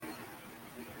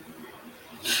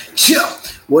Chill.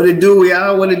 What it do,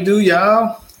 y'all? What it do,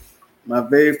 y'all? My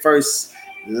very first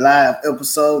live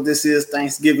episode. This is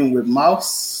Thanksgiving with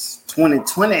Moss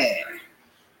 2020.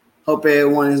 Hope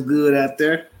everyone is good out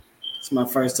there. It's my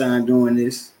first time doing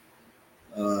this.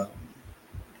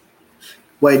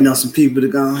 Waiting on some people to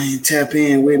go ahead and tap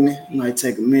in with me. Might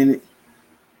take a minute.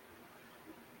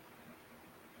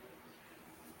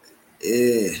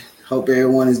 Yeah. Hope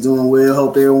everyone is doing well.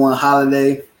 Hope everyone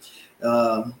holiday.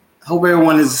 Hope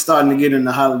everyone is starting to get in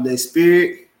the holiday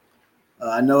spirit.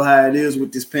 I know how it is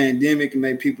with this pandemic and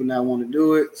make people not want to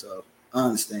do it. So I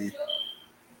understand.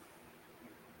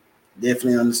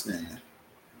 Definitely understand.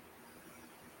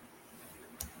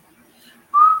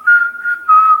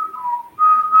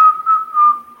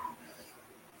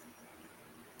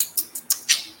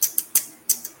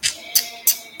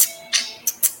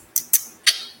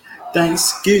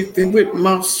 Thanksgiving with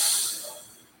Moss.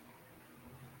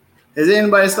 Has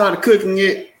anybody started cooking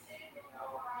yet?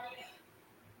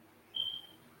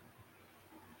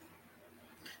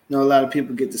 I know a lot of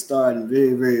people get to start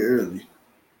very, very early.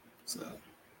 So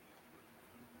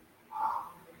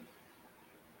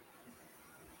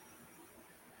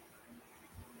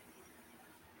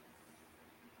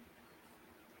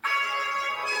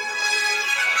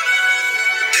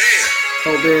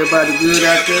hope everybody good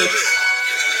out there.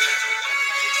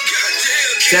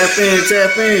 Tap in,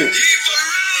 tap in.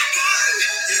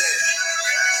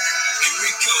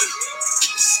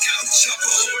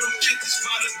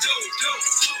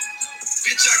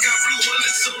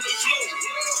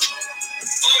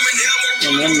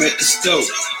 And I'm at the stove.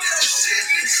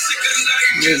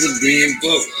 Never being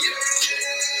broke.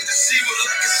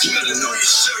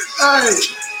 Hey.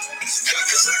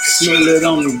 Smell it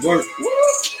on the work. Woo.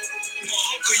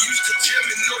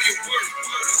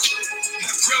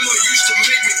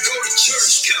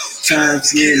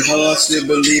 Times getting hard, still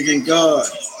believe in God.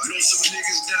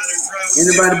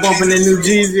 Anybody bumping that new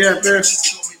Jeezy out there?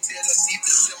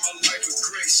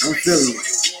 I'm feeling it.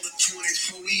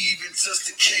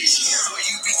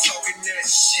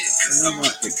 I'm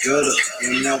out the gutter,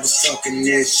 and I was talking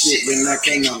that shit when I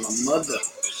came on my mother.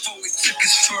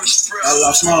 I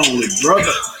lost my only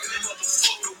brother.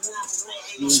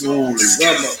 My only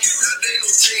brother.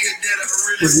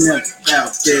 Was never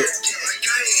about that.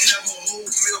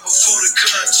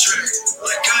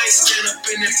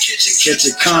 Catch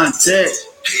a contact.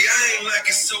 Hey, I ain't like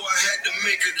it, so I had to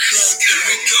make a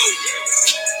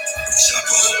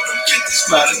Chopper hold them 50s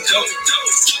by the dope.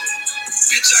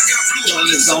 Bitch, I got blue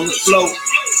hunters on the floor.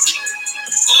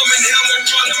 Arm and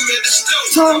helmet, run them at the stove.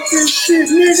 Talking shit,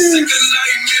 nigga. Sick of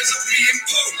nightmares of being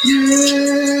broke.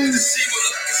 Yeah. See what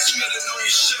I can smell it on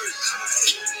your shirt.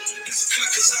 It's cut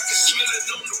cause I can smell it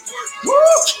on the work. Woo!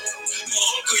 My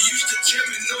uncle used to tell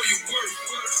me know your worth.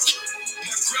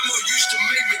 My grandma used to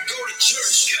make me go to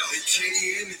church. They tell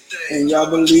you anything. And y'all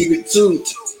believe it too.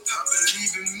 I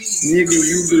believe in me. Nigga,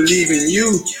 you believe in you.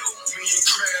 Million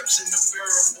crabs in the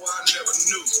barrel, boy, I never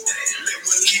knew. Let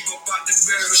one leave up out the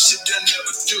barrel, shit that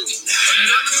never do.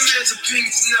 Another man's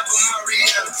opinion's never my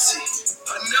reality.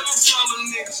 I never follow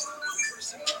niggas.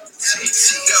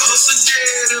 The hustle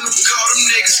dead and I'm call them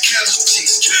niggas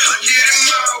casualties. I did it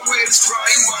my way, that's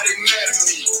probably why they mad at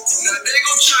me. Now they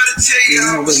gon' try to tell you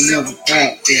I was never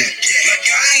out there. Like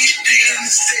I ain't hit the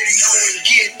interstate and go and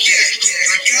get that.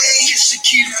 Like I ain't hit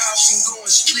Shakira house and go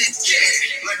and split that.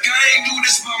 Like I ain't do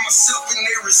this by myself and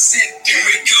they resent that. Here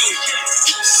we go.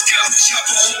 Scalp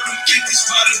chopper, hold them 50s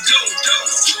by the dough.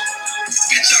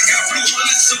 Bitch, I got blue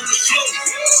hunters on the floor.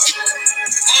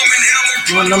 Arm and helmet,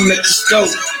 run them at the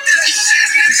stove.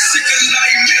 Sick of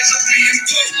nightmares of being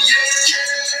broke.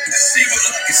 See what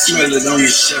I can smell it on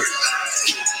your shirt.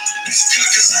 It's cut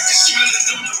cause I can smell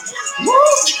it on the work. Woo!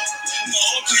 My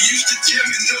uncle used to tell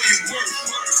me know your worth.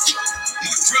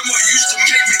 My grandma used to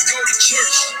make me go to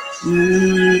church.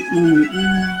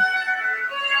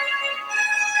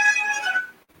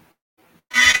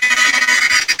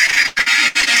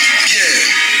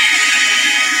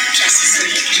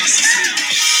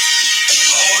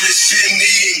 All this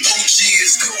Fendi and Gucci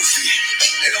is goofy.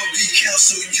 LB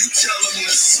Council, you tell them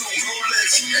to sue.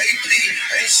 Rolex, AP,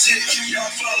 ain't shit. Y'all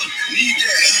follow, need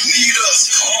that, need us.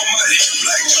 Almighty,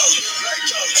 black dollar.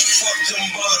 Fuck them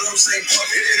bottles, ain't pump,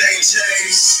 it ain't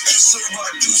James. So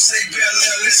I do say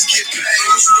Bella, let's get paid.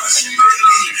 Rush,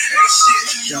 Bentley, ain't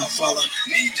shit. Y'all follow,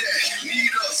 need that,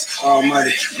 need us.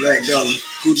 Almighty, black dollar.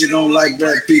 Gucci don't like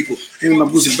black people. Hear my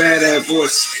Gucci badass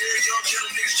voice.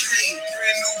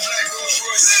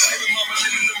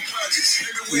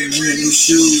 Wearing new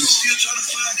shoes. Still trying to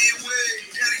find their way.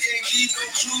 Daddy ain't need no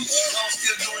clues. I'm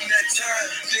still doing that time.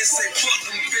 They say fuck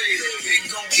them, baby. They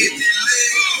gon' get their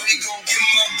leg. They gon' get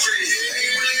my bread.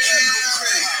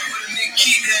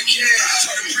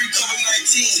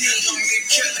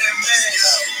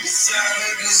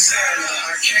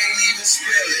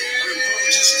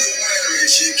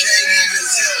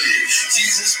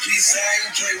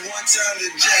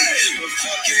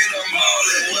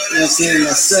 That's in the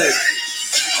set.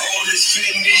 All this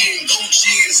Fendi and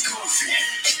Gucci is goofy.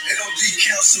 LD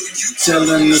Council, you Tell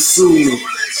them to sue me.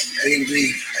 AD,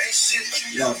 ain't shit.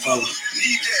 Y'all follow.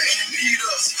 Need that, need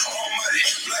us. Almighty,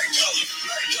 black dollar.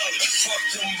 Fuck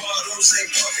them bottles,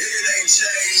 ain't pump, it ain't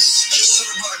J's. So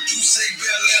I do say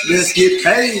Bell. Let's get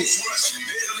paid.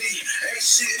 Billy, ain't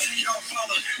shit. Y'all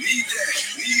follow. Need that,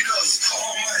 need us.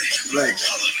 Almighty, Black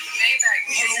dollar.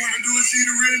 All I wanna do is see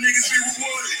the real niggas be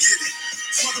rewarded. Get it.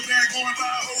 Fuck a bag going by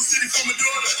a whole city from a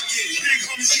daughter. Get it. Big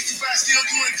homie 65 still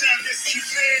doing time. That's in the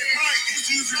fed. Mike,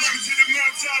 you running to the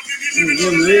mountaintop. If you living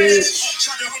on the ledge.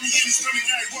 Try to homie in the stomach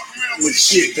night. Walk around With the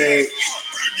shit bag.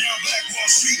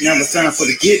 Now it's time for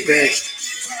the get back.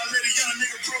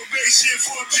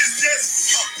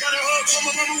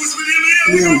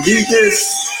 We gonna get this.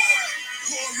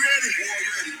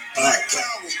 Alright.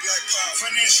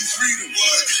 Financial freedom.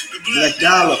 Black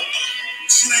dollar.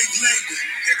 Slave labor.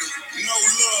 No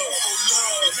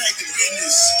love. Back to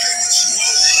business. Pay what you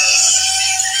owe.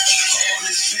 All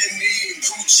this Fendi and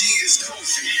Gucci is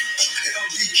goofy.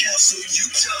 LD Council, you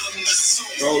tell them to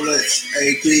sue. Rolex,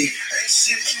 AP. Ain't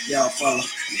shit. Y'all follow.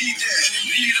 Need that.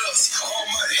 Need us.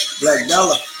 Almighty. Black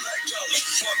dollar.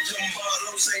 Fuck them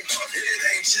bottles, ain't pump, it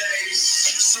ain't J's.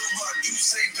 So I do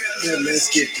say Yeah, better. let's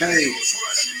get paid.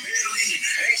 Billy,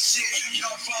 ain't shit.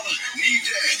 Y'all follow. Need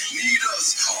that. Need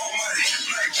us. Almighty.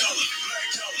 Black dollar.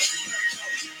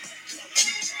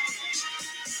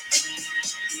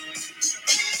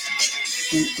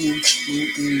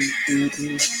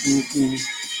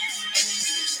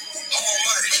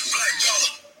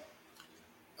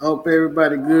 Hope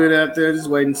everybody good out there. Just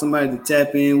waiting somebody to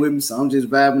tap in with me. So I'm just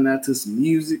vibing out to some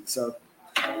music. So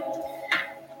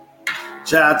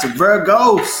shout out to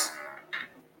Virgos.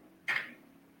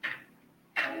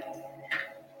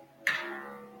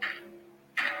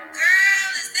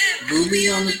 Booby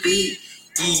on the beat.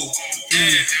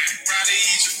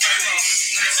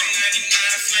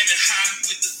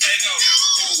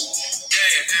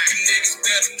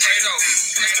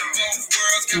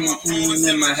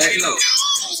 In my halo.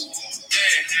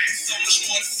 So much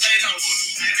more to say though.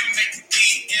 You can make a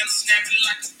beat and snap it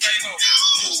like a Fabo.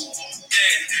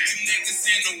 Yeah, you niggas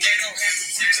in the way though. Have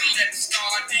potential at the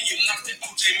start, then you lost it,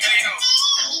 OJ Mayo.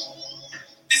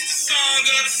 This the song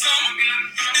of the summer.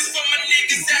 This for my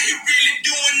niggas out here really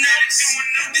doing numbers.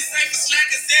 This ain't for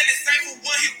slackers and this ain't for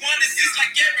one hit wonders. It's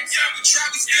like every time we try,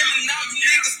 we stealing all you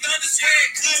niggas thunder. Swear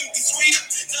it couldn't be sweeter.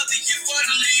 Another year for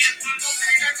the leader. Go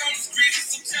back on the street,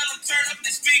 so tell them turn up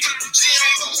the speaker. Shit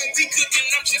ain't gonna be cooking,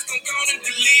 I'm just gonna go and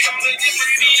delete it. But if I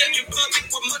see it in public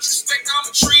with much respect,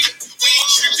 I'ma treat it. We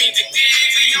ain't tripping, you dig?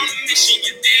 We on a mission,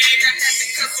 you dig? I had to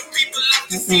cut some people off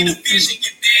to see the vision,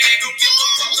 you dig? Don't give a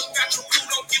fuck about your crew,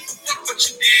 don't give a fuck what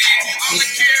you did. All I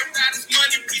care about is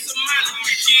money, peace of mind, and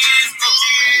my kids.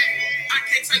 I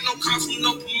can't take no calls from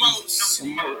no promoters.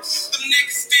 Them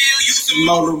niggas still using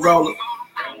Motorola.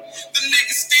 the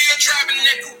niggas still driving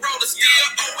that Corolla, still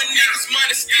owing niggas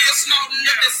money, still snorting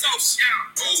up that sauce.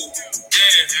 Oh,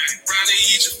 yeah, Riley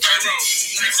Egypt Pharaoh,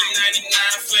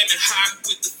 1999, flaming hot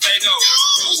with the Fado.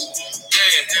 Oh,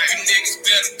 yeah, you niggas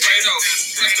better pay though.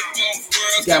 Rest of both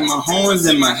worlds. Got my horns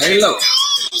and my halo.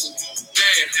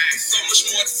 Yeah, so much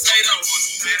more to say though.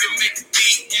 Baby, make a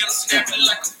beat and I'm snapping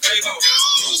like a Fabo.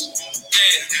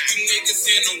 Yeah, you niggas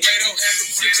in the way though. Have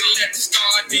potential at the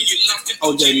start, then you lost it.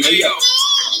 OJ Mayo.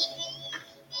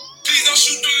 Please don't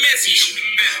shoot the message.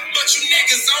 But you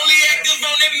niggas only active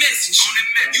on that message.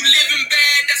 You living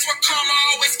bad, that's why karma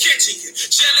always catching you.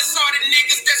 Jealous hearted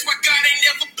niggas, that's why God ain't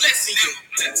never blessing you.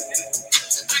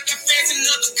 I got fans in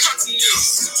other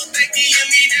continents. They DM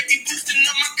me, they be boosting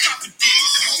up my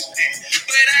confidence.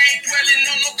 But I ain't dwelling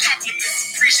on no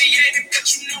compliments. Appreciate it, but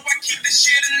you know I keep this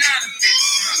shit anonymous.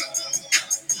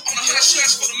 On a hush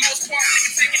hush for the most part,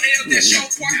 niggas taking L's, that show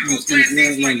part. Goes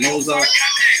crazy like Mozart.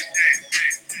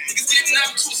 Niggas getting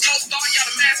up to a slow start, y'all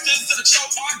the masters of the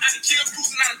choke art. I done killed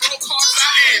cruising out of broke cars. I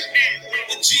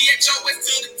am the GHOS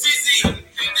to the dizzy.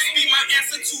 This be my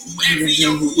answer to who asked me, yo,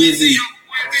 who is he?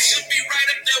 This should be right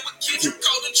up there with Kendrick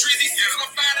Cole and Drizzy.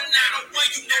 615 and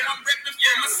 901, you know I'm repping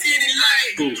for my city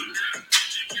life.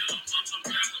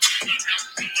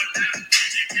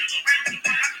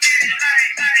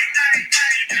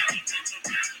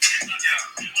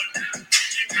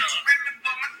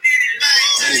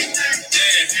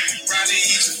 Riley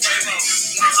Egypt Pharaoh,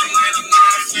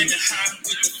 1999, flaming hot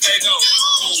with the Fado.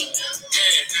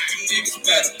 Yeah, you niggas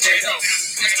better pay though.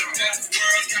 Rest of both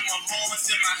worlds, got my horns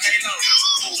and my halo.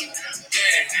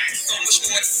 Yeah, so much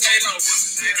more to say though.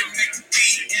 Nigga make a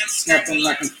beat and I'm Snapping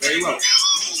like a Pharaoh.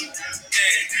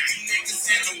 yeah, you niggas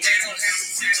in the way don't have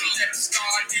potential at the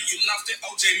start, then you lost it,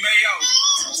 OJ Mayo.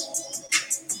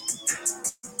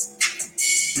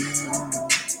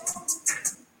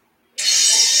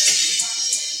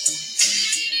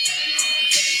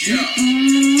 Yeah.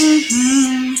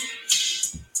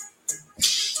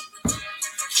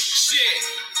 Shit.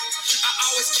 I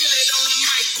always kill it on the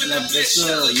mic when I bless ya.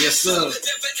 Yes, sir. Never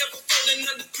ever falling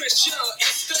under pressure.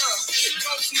 It's the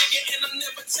ghost nigga, and I'm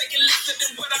never taking less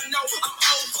than what I know. I'm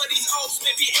on for these O's,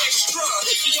 maybe extra.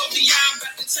 EODI, I'm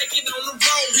about to take it on the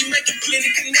road. We making plenty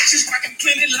connections, rocking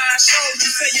plenty live shows. You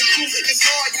say your crew is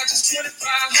hard, y'all just 25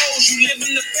 hoes. You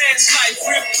living the fast life,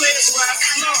 real players ride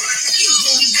slow.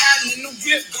 When we riding in the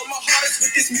whip, go my hardest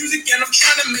with this music, and I'm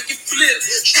trying to make it flip.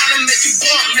 Trying to make it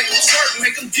bump, make it twerk,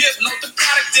 make them dip. Load the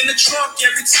product in the trunk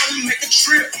every time we make a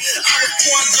trip. I was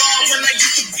point guard when I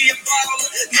used to be a baller.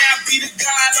 Now I be the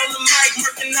god on the mic,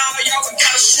 murking all. Y'all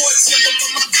got a short temper,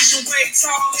 but my vision way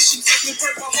taller. She take me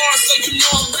purple hard, so you know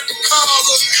I'm about to call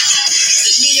her.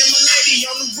 Me and my lady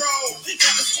on the road.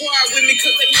 Got the squad with me,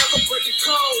 cause they never break the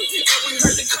code. And we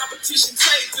heard the competition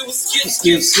tape, it was skip.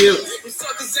 The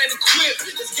suckers ain't equipped,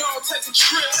 let's go take a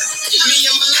trip. Me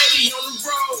and my lady on the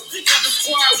road. Got the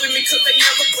squad with me, cause they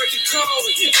never break the code.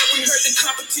 And we heard the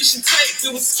competition tape,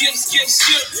 it was skip.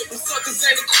 The suckers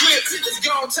ain't equipped, let's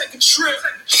go take a trip.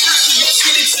 To your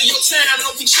city, to your town,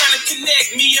 know we tryna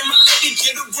connect. Me and my lady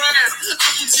get around.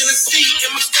 I'm from Tennessee,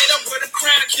 in my state I wear the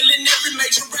crown. Killing every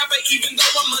major rapper, even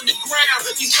though I'm underground.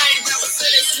 These lame rappers say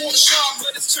they swore sharp,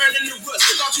 but it's turning to rust.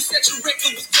 Thought you said your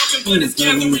record was bumping, but it's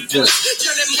gathering dust.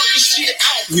 Turn that monkey shit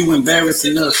off. You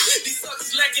embarrassing us. These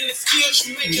suckers lacking the skills,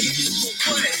 you making people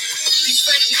play. These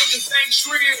fake niggas ain't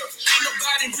real. Ain't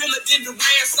nobody realer than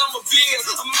Durant Somerville.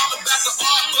 I'm all about the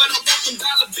art, but I want them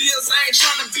dollar bills. I ain't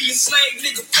trying to be a slave,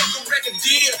 nigga. Fuck a record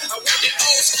deal. I want that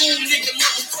old school nigga,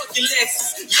 motherfucking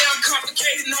Lexus. Yeah, I'm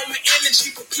complicated on my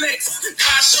energy perplexed.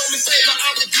 God show me favor,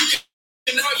 I'm rebuking.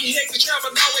 And all you hex and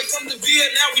travel all way from the Ville.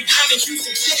 Now we down in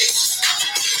Houston, Texas.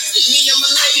 Me and my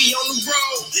lady on the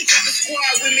road. Got the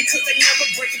squad with me, cause they never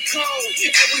break the code.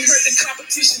 And we heard the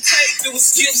competition tape, it was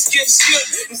skip.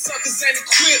 Them suckers ain't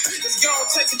equipped, let's go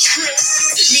take a trip.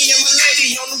 Me and my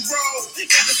lady on the road.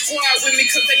 Got the squad with me,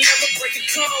 cause they never break the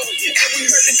code. And we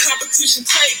heard the competition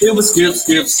tape, It was skip.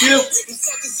 them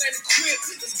suckers ain't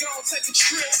equipped, let's go take a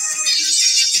trip.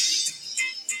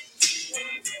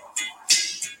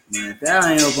 Man, if y'all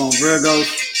ain't up on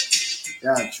Virgos,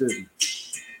 y'all tripping.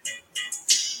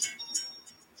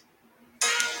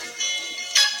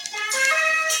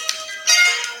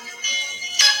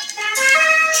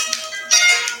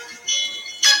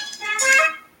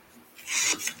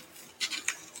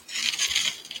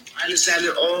 I understand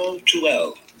it all too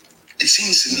well. It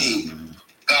seems to me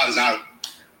God is out.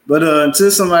 But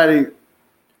until somebody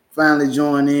finally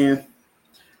join in,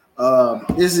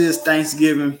 this is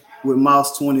Thanksgiving with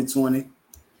Mouse 2020.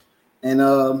 And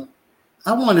I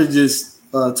want to just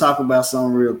talk about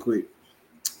something real quick.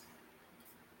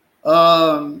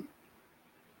 I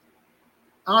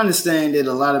understand that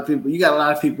you got a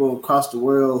lot of people across the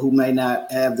world who may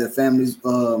not have their families,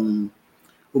 who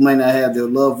may not have their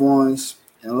loved ones.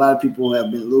 And a lot of people have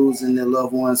been losing their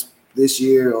loved ones this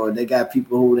year, or they got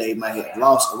people who they might have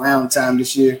lost around time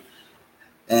this year.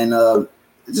 And I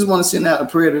just want to send out a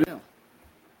prayer to them.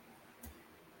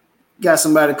 Got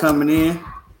somebody coming in.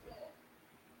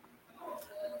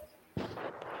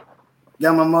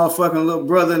 Got my motherfucking little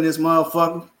brother in this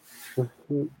motherfucker.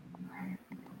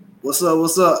 What's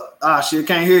up? Ah, shit,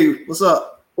 can't hear you. What's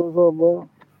up? What's up,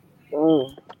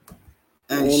 bro?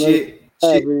 And shit.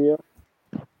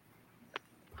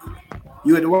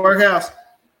 You at the workhouse?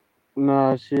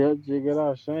 Nah, shit, I just got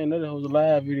out. I ain't know that was a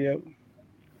live video.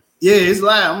 Yeah, it's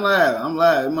live. I'm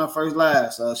live. It's my first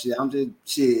live. So shit, I'm just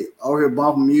over here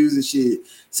bumping music, shit.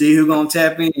 See who gonna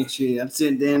tap in, shit. I'm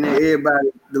sitting down there, everybody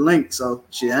the link. So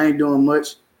shit, I ain't doing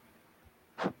much.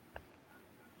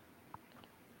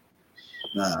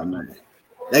 Nah, man.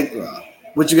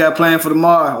 What you got planned for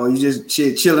tomorrow? Or you just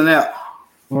chilling out?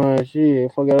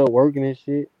 Shit, fuck it up working and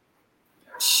shit.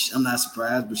 I'm not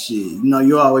surprised, but shit,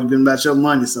 you always been about your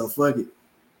money, so fuck it.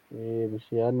 Yeah, but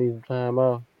shit, I need some time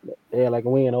off. Yeah, like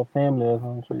we ain't no family or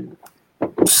something.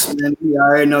 Man, you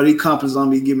already know these companies don't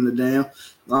be giving a damn. As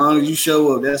long as you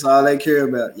show up, that's all they care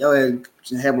about. Y'all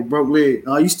have a broke leg.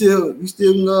 You still do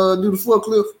the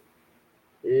forklift?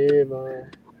 Yeah,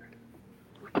 man.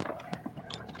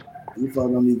 You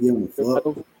fuck gonna be giving a fuck.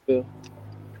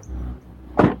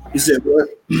 You said what?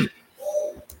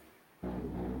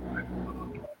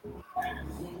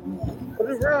 Put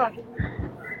it around.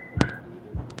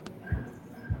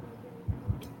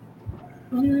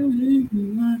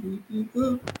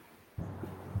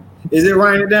 Is it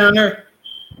raining down there?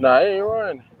 Nah, it ain't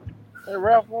raining. Hey,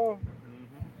 Ralph on.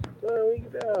 We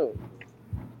get out.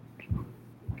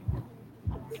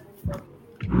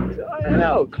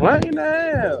 Hell, clean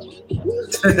hell.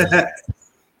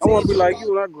 I want to be like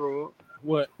you when I grow up.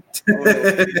 What?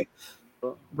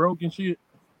 Broken shit.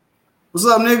 What's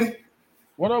up, nigga?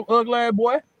 What up, ugly ass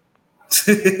boy?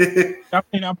 Y'all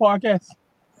seen that podcast?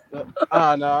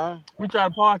 Nah. We tried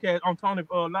a podcast on Tony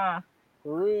live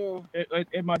For real?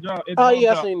 at my job. At Oh, the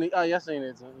yeah, I job. seen it. Oh, yeah, I seen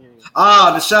it. Yeah.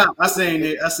 Ah, the shop. I seen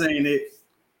it.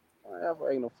 Oh,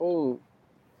 yeah, ain't no food.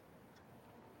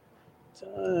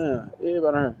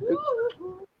 Everybody here.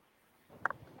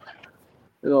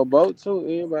 There's a boat, too.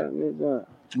 Everybody needs that.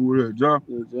 What up, John?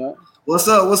 Good job. What's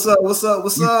up?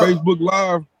 Facebook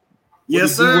Live.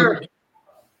 Yes, sir.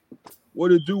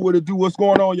 What it do? What's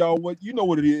going on, y'all? You know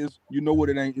what it is. You know what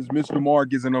it ain't. It's Mr.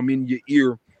 Marcus, and I'm in your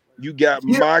ear. You got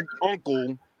my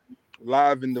uncle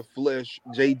live in the flesh,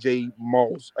 JJ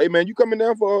Moss. Hey, man, you coming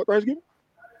down for Thanksgiving?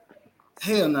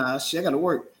 Hell nah. Shit, I gotta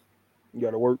work. You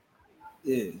gotta work?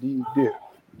 Yeah. D dip.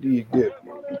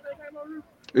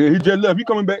 Yeah, he just left. He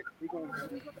coming back.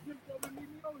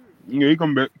 Yeah, he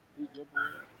coming back.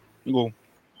 You go.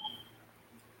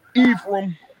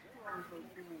 Ephraim.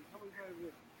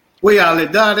 Where y'all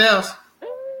at? Dot House?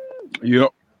 Yep.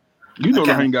 You know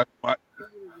the hangout spot.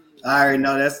 I already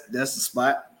know that's the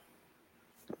spot.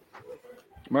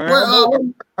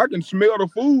 Man, I can smell the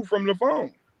food from the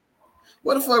phone.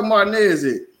 Where the fuck Martinez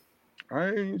is? I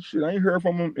ain't heard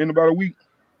from him in about a week.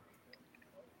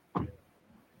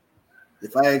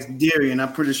 If I ask Darian,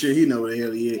 I'm pretty sure he know where the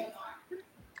hell he is.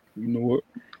 You know what?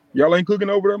 Y'all ain't cooking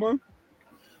over there, man?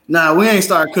 Nah, we ain't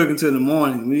started cooking till the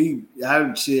morning.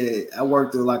 I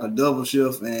worked through like a double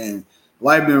shift, and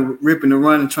wife been ripping and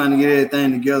running trying to get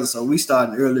everything together. So we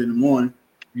starting early in the morning.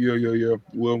 Yeah.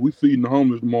 Well, we feeding the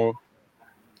homeless tomorrow.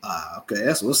 Ah, okay.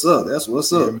 That's what's up.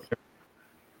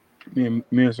 Me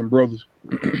and some brothers.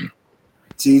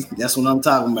 See, that's what I'm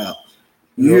talking about.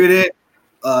 You hear that?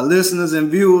 Listeners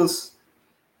and viewers,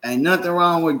 ain't nothing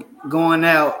wrong with going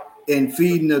out and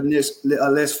feeding the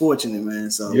less fortunate,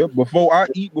 man. So before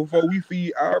we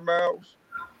feed our mouths,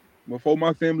 before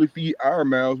my family feed our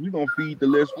mouths, we gonna feed the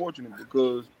less fortunate,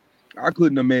 because I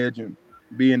couldn't imagine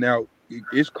being out.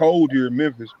 It's cold here in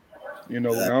Memphis, and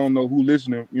I don't know who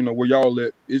listening, where y'all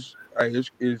at. It's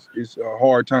a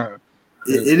hard time.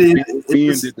 It is. Being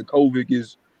that the COVID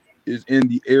is in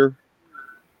the air.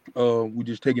 We're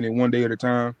just taking it one day at a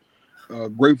time.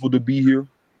 Grateful to be here.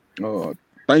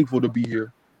 Thankful to be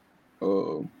here.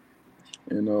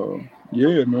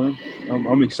 Yeah, man,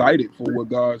 I'm excited for what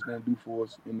God's gonna do for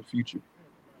us in the future.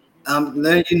 I'm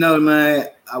letting you know, man.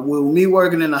 With me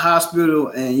working in the hospital,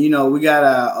 and we got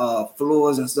our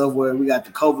floors and stuff where we got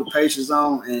the COVID patients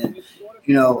on, and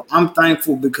I'm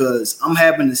thankful because I'm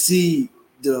having to see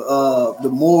the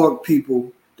morgue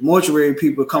people, the mortuary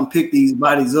people, come pick these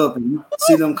bodies up, and you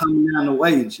see them coming down the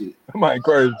way and shit. I'm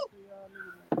crazy.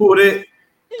 Who that?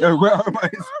 It's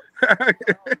crazy.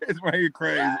 It's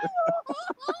crazy.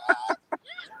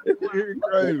 What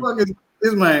the fuck is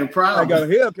this man proud? I got a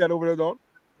Hellcat over there, though.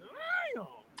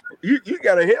 You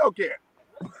got a Hellcat.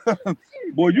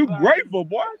 Boy, you grateful,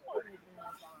 boy.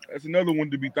 That's another one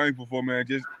to be thankful for, man.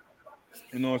 Just,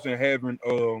 what I'm saying, having,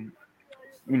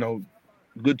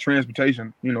 good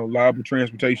transportation, reliable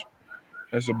transportation.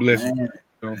 That's a blessing.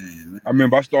 I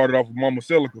remember I started off with Mama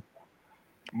Celica.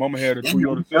 Mama had a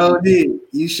Toyota Celica.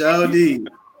 You sure did.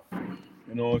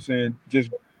 You know what I'm saying? Just,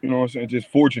 just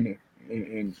fortunate.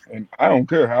 And I don't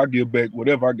care how I give back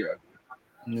whatever I got.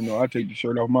 I take the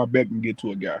shirt off my back and get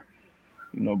to a guy.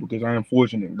 Because I am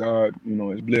fortunate. God,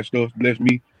 has blessed us, blessed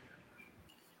me.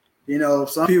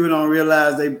 Some people don't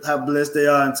realize how blessed they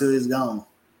are until it's gone.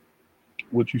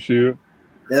 What you said?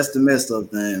 That's the messed up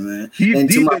thing, man.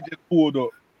 DJ just pulled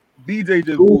up.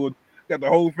 Got the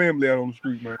whole family out on the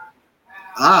street, man.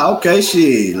 Ah, okay,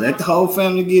 shit. Let the whole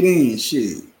family get in,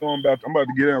 shit. So I'm about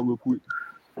to get out real quick.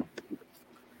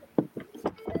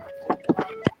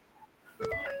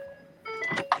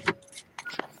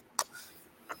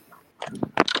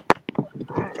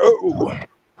 Oh.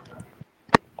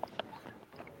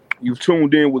 You've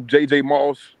tuned in with JJ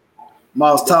Moss.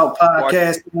 Moss Talk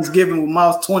Podcast, Thanksgiving with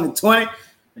Moss 2020.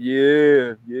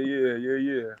 Yeah.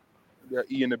 We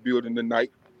got E in the building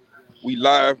tonight. We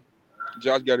live.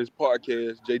 Josh got his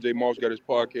podcast. JJ Moss got his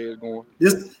podcast going.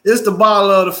 This the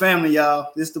baller of the family,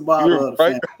 y'all. This the baller of the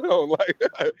family.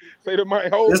 Say to my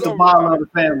whole. This the baller of the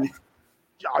family.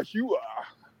 Joshua.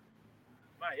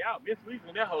 Man, y'all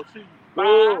misleading that whole shooting.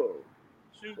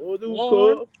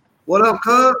 What up,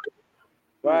 cuz?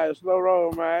 Right, slow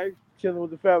roll, man. Chilling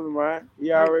with the family, man.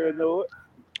 You already know it.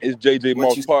 It's JJ What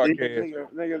Moss you podcast.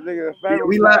 Nigga, Yeah,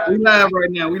 we live right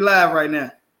now. We live right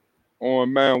now. Oh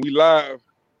man, we live.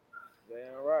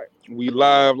 Damn right. We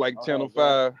live like Channel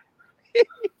 5.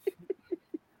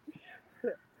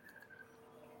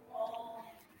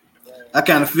 I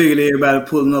kind of figured everybody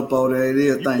pulling up over there. It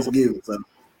is Thanksgiving, so.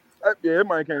 Yeah, that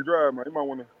man can't drive, man. You might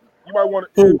want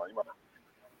to. Who?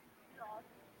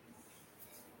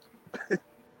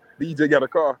 DJ got a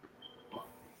car.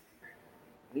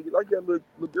 He like that little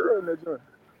girl in that joint.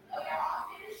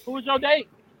 Who was your date?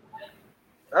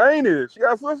 Ain't it? She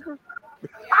got a sister.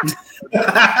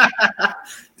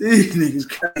 These niggas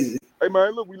crazy. Hey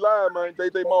man, look, we live, man.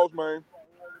 JJ Moss, man.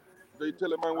 They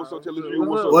tell it, man. What's up? Tell us you.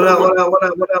 What's up?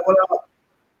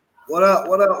 What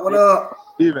up?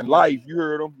 Even life, you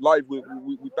heard them. Life, we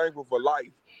thankful for life.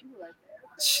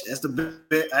 That's the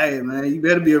best. Hey man, you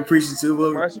better be appreciative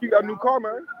of Man, it. so you got a new car,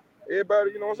 man.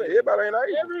 Everybody, you know what I'm saying? Everybody ain't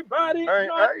able. Everybody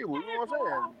ain't able. You know what I'm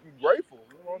saying? You grateful.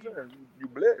 You know what I'm saying? You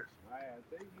blessed.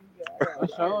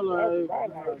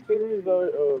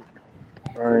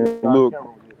 Look.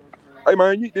 Hey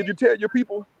man, did you tell your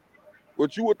people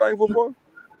what you were thankful for?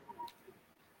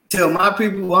 Tell my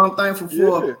people what I'm thankful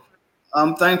for. Yeah.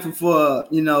 I'm thankful for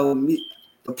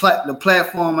the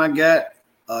platform I got,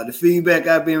 the feedback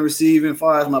I've been receiving as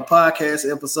far as my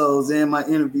podcast episodes and my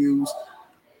interviews.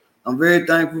 I'm very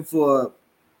thankful for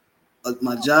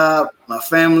my job, my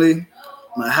family,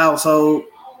 my household.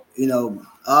 You know,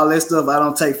 all that stuff I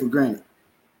don't take for granted.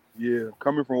 Yeah,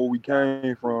 coming from where we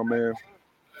came from, man.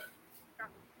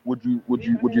 Would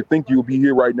you think you'll be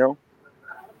here right now?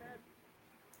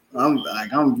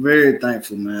 I'm very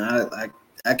thankful, man.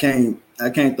 I can't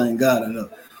thank God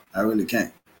enough. I really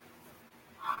can't.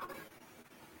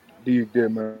 Dig that,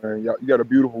 man. You got a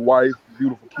beautiful wife,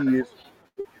 beautiful kids.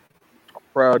 I'm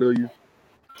proud of you.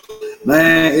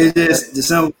 Man, it's just the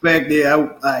simple fact that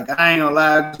I ain't gonna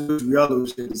lie to you, y'all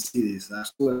should see this. I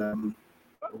swear I do.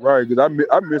 Right, because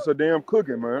I miss her damn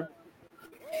cooking, man.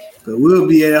 Cause we'll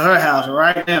be at her house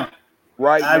right now.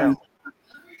 Now.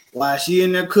 While she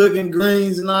in there cooking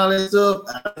greens and all that stuff,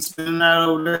 I'm spending out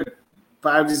over there,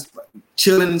 probably just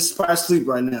chilling and probably sleep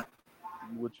right now.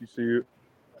 What you said.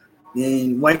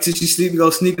 Then wait till she sleep and go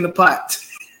sneak in the pot.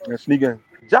 And sneaking.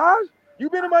 Josh, you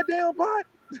been in my damn pot?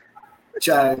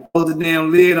 Try to close the damn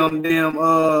lid on the damn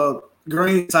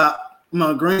greens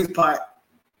pot.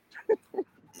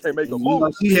 Hey, make a And,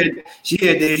 move. she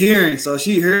had that hearing, so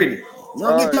she heard it. You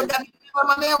don't get your goddamn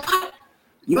my damn pot.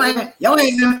 Your ass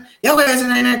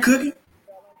ain't there cooking.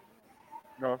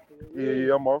 No.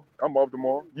 Yeah, I'm off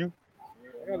tomorrow. You?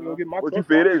 I gotta go get my What truck.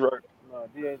 you FedEx, right? No,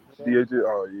 DHL. DHL.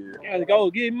 Oh yeah. I gotta go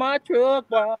get my truck,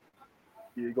 boy.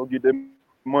 Yeah, go get that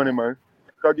money, man.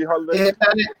 Go get holiday.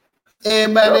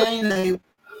 Everybody ain't able.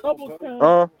 Couple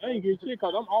times. I ain't get shit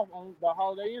because I'm off on the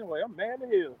holiday anyway. I'm mad as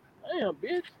hell. Damn,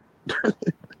 bitch.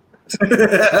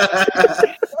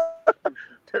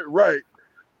 Right.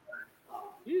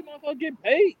 You motherfucker get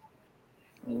paid.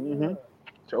 Mm-hmm.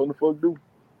 Show the fuck do.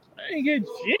 I ain't get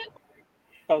shit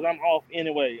because I'm off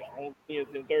anyway on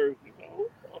Wednesday and Thursday. So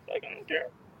I don't care.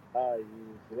 Yeah,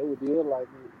 they would deal like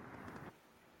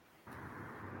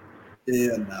it.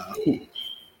 Yeah, no.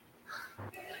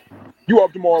 You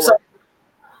off tomorrow, right?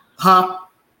 Huh?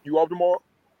 You off tomorrow?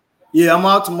 Yeah, I'm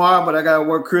out tomorrow, but I gotta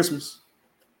work Christmas.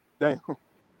 Damn.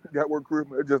 Got work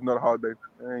Christmas. It's just another holiday.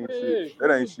 That ain't shit.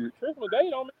 That ain't shit. Christmas Day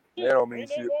don't mean shit. That don't mean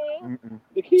Ain't shit. Mm-mm.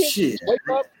 The kids Shit. wake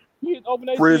up, kids open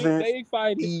their Presents, they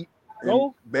excited. Eat,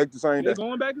 Go. back to same day. They're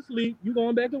going back to sleep. You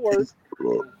going back to work.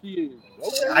 Shit.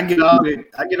 Okay. I get off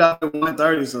at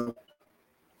 1:30, so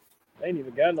They ain't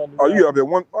even got nothing. Oh, you up at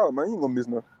one? Oh man, you ain't gonna miss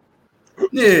nothing.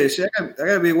 yeah, shit. I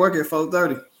gotta be at work at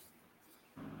 4:30.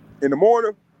 In the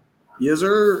morning, Yes,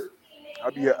 sir. I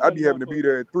be having to be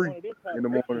there at 3 in the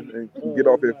morning and get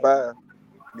off at 5.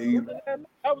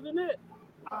 I was in it.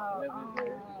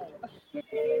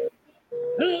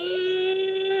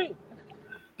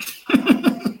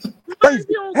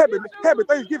 Happy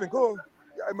Thanksgiving, cuz.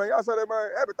 Yeah, man, y'all saw that, man.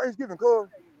 Happy Thanksgiving, cuz.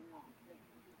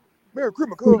 Merry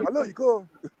Christmas, cuz. I love you, cuz.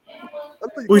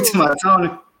 We talking about Tony?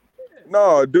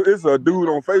 No, dude, it's a dude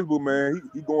on Facebook,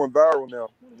 man. He going viral now.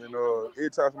 And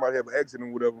every time somebody have an accident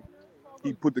or whatever,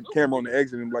 he put the camera on the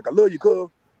accident and like, I love you, cuz,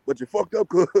 but you fucked up,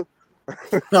 cuz.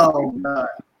 Oh God.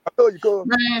 I love you, cuz.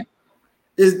 Man,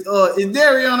 is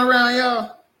Darion around,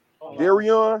 y'all?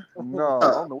 Darion? No,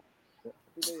 I don't know.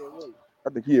 I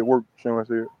think he at work, Sean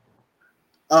said.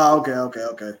 Oh,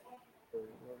 okay.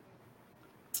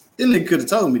 This nigga could have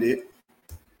told me that.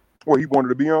 What, he wanted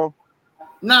to be on?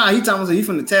 Nah, he told me he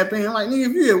finna tap in. I'm like, nigga,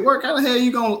 if you at work, how the hell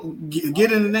you gonna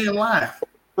get in the damn line?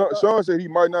 Sean said he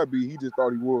might not be. He just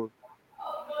thought he was.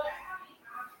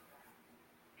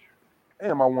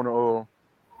 Damn, I want to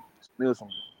smell some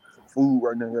food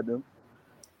right now, goddamn.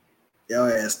 Yo,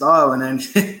 ass starving,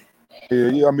 ain't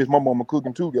Yeah, I miss my mama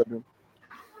cooking too, goddamn.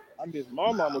 I miss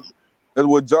my mama. That's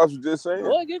what Josh was just saying.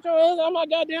 Boy, get your ass out my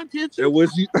goddamn kitchen. That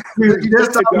was she. you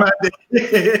just talking about that. Get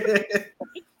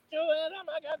your ass out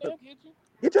my goddamn kitchen.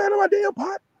 Get your hand in my damn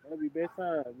pot. That'll be best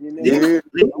time. You know?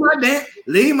 Yeah.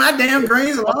 leave my damn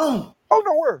greens alone. Oh,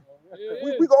 no worry.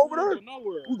 Yeah, We go over there.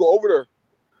 Nowhere. We go over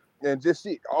there and just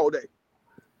sit all day.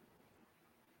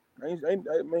 I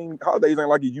mean, holidays ain't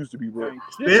like it used to be, bro.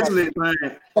 Especially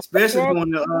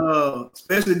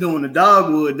during the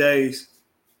dogwood days.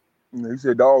 He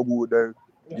said dogwood day.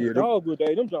 Yeah, dogwood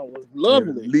day. Them John was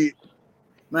lovely. Lit.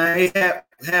 Man, they have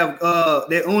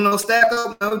that Uno stack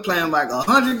up. Man, we playing like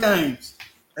 100 games.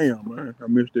 Damn, man, I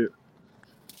missed it.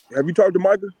 Have you talked to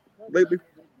Micah lately?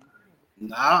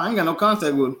 Nah, I ain't got no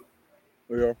contact with him.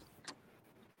 Yeah.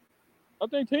 I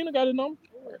think Tina got his number.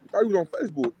 I thought he was on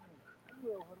Facebook.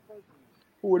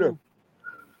 Who was that?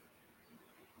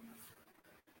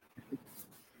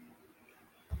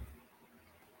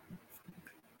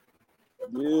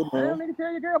 Yeah, man. Damn, nigga,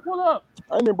 tell your girl pull up.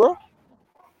 Ain't it, bro?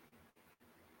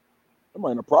 That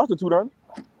ain't a prostitute, ain't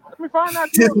it? Let me find out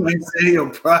This you. man say he a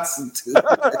prostitute. You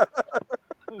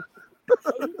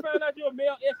find out you're a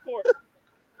male escort.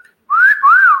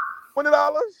 $20.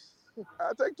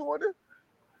 I take 20.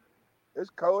 It's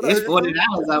cold. It's $40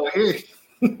 over here.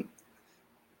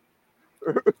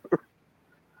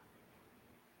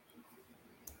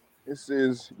 It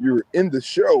says you're in the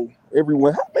show.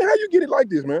 Everyone, how you get it like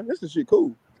this, man? This is shit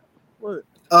cool. What?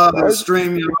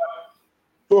 Stream.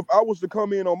 So if I was to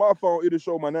come in on my phone, it'll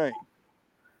show my name.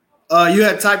 You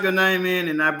had to type your name in,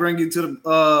 and I bring you to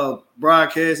the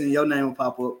broadcast, and your name will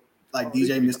pop up like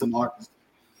DJ Mr. Marcus.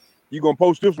 You gonna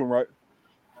post this one, right?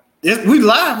 We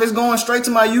live. It's going straight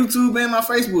to my YouTube and my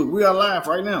Facebook. We are live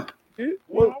right now. Yeah,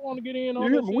 I want to get in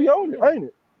on this. We own it, ain't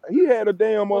it? He had a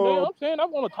damn. I'm saying I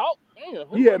want to talk. Damn.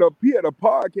 He had a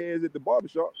podcast at the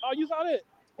barbershop. Oh, you saw that?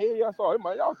 Yeah, I saw it,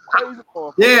 man. Y'all crazy.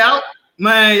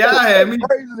 Y'all had me.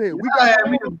 Crazy as hell. Y'all had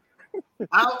me.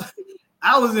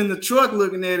 I was in the truck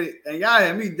looking at it, and y'all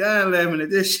had me dying laughing at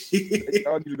this shit.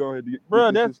 Y'all need to go ahead and get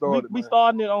Bro, this started, we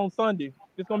starting it on Sunday.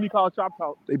 It's gonna be called Chop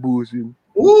Talk. They bullshitting.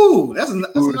 Ooh, that's He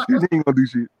ain't gonna do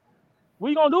shit.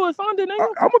 We gonna do it Sunday, nigga.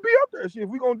 I'm gonna be up there. Shit, if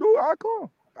we gonna do it,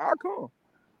 I'll come.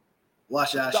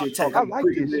 Watch y'all Stop shit. talk. I like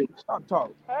this shit. Stop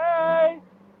talking. Hey,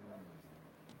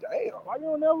 Damn. why you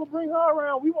don't never bring her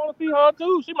around? We want to see her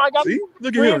too. She might got See? some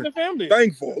Look at friends him. and family.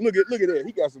 Thankful. Look at that.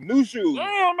 He got some new shoes.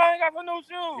 Damn, man, got some new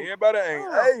shoes. Everybody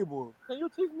ain't able. Can you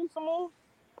teach me some more?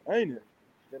 Ain't it?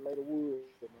 That lady wood,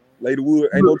 man. Lady Wood,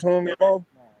 ain't no tongue involved?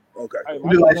 Okay. Hey,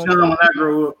 Be like Sean when I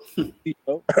grow up.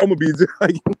 I'm gonna be just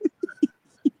like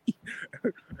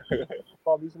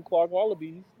Probably some Clark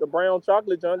Wallabies, the brown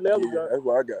chocolate John leather yeah, John. that's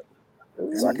what I got.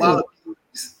 Some wild-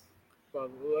 I got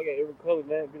every color,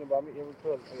 man. Been about me every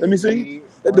color. Let me see.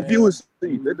 Let the viewers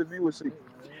see. Let the viewers see.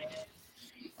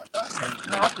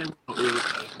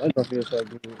 That don't feel so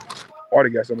good. Already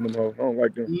got some of them hoes. I don't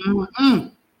like them. Mm-mm.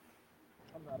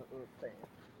 I'm not a fan.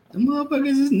 The motherfuckers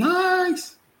is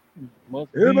nice.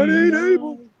 Everybody ain't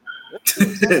able.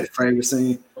 Favorite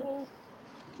scene.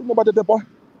 You know about that boy?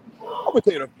 I'm gonna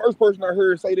tell you, the first person I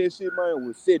heard say that shit, man,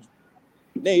 was Cedric.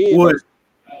 What?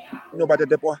 You know about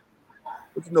that boy?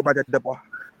 What you know about that boy?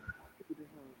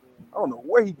 I don't know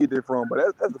where he get that from,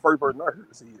 but that's the first person I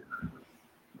heard say it.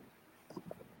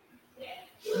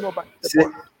 You know about that boy?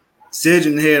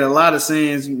 Cedric had a lot of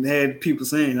scenes and had people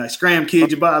saying like "Scram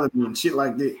Kid, you bother me" and shit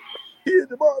like that. He at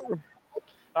the bottom.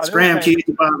 Scram Kid,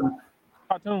 you bother me.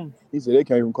 Cartoon. He said they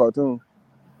came from cartoon.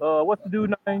 What's the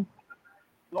dude name?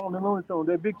 On the Looney Tunes,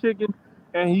 that big chicken,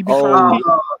 and he be Oh. trying to keep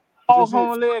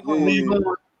Foghorn Leghorn.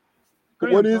 Yeah.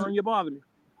 Scram, What is son, you bother me.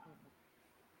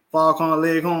 Foghorn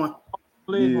Leghorn. Yeah,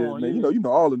 Leghorn, man. You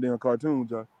know all the damn cartoons,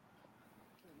 Josh.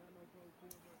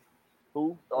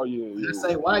 Who? Oh yeah. I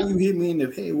say, why you hit me in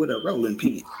the head with a rolling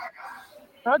pin?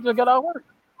 I just got off work.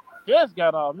 Just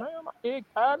got off, man. My head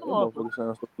tired. That motherfucker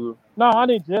sounds so good. No, I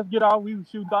didn't just get off. We would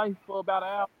shoot dice for about an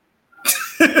hour.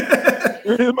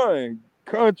 Yeah, man.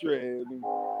 Country.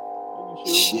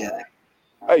 Shit.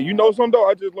 Hey, you know something though?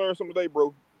 I just learned something today,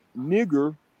 bro.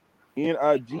 Nigger,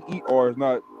 Niger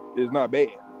is not bad.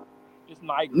 It's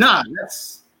Niger. Nah,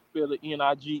 that's Spell it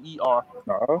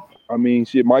Niger. I mean,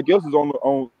 shit. Mike Else is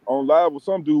on live with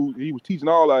some dude. He was teaching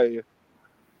all that,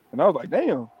 and I was like,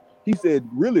 damn. He said,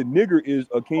 really, nigger is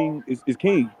a king. Is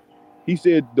king. He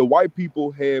said the white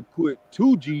people had put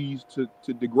 2 G's to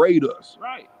degrade us.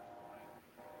 Right.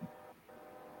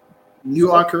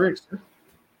 you are correct, sir.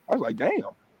 I was like, damn.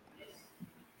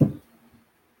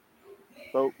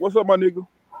 So what's up, my nigga?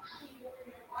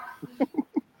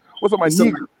 What's up, my What's up,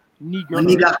 nigga? my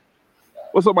nigga?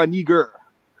 What's up, my nigga? There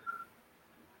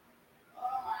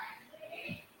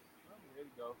you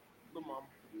go. Little mama.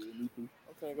 Yeah, me too.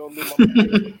 I'm saying go little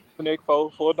mama. Connect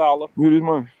for $1. Who this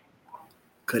money?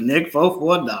 Connect for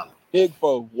 $1. Big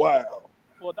for wow.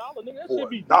 For $1, nigga, that For should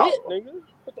be $1. lit, nigga.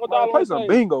 Put $1 Man, play on some the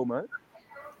bingo, man.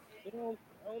 I don't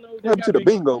know. Have to the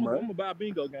bingo, man. I'm gonna buy a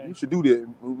bingo game. You should do that,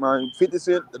 man. 50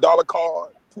 cents, $1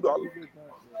 card, $2.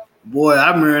 Boy,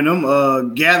 I remember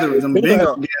them gatherings, them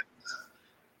bingo gatherings.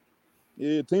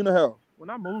 Yeah, Tina House. When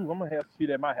I move, I'm gonna have to sit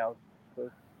at my house. So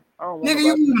I don't want Nigga,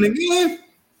 you moving again?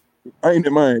 I ain't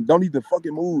in mind. Don't even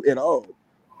fucking move at all.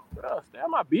 Bro, stay out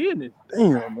my business.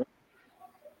 Damn, man.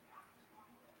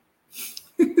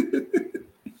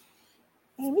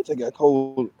 Man, it just got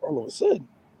cold all of a sudden.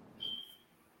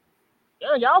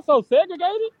 Damn, y'all so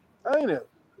segregated? Ain't it?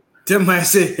 That man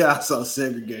said y'all so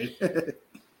segregated.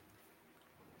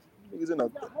 Niggas in a...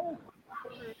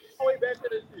 Way back to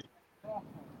this shit.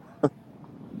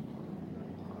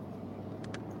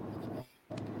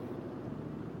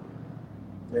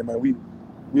 Yeah, man, we a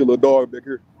little dog back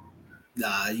here.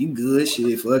 Nah, you good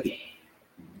shit. Fuck it.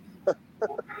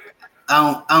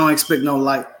 I don't expect no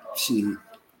light shit.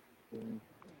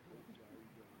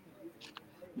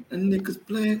 The niggas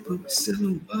playing, but we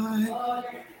selling by.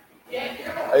 Hey,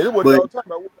 this what y'all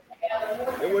talking about.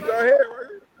 This what y'all had right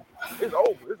here. It's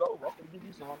over. It's over. I'm gonna give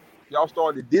you some. Y'all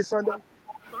started this Sunday.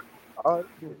 All right.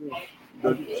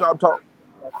 The Shop Talk.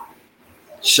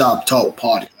 Shop Talk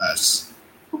podcast.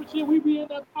 Shit, we be in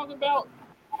there talking about.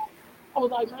 I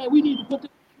was like, man, we need to put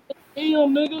this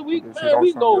film, nigga. We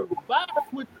go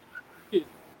viral with this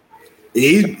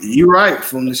shit. You right.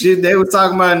 From the shit they were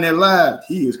talking about in that live,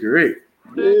 he is correct.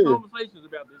 Yeah. Conversations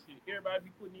about this shit. Everybody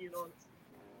be putting in on it.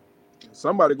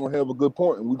 Somebody gonna have a good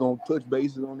point, and we gonna touch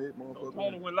bases on that motherfucker.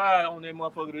 Tony went live on that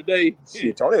motherfucker today.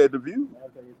 Shit, Tony had the view.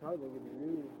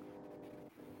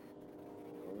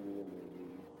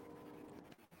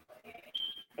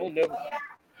 Don't never.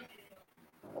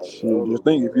 Shit, just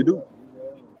think if you do.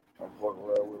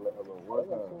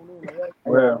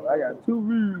 Well, I got 2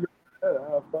 views.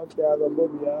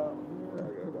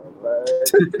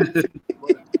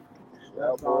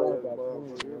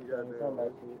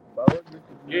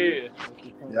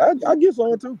 Yeah, I get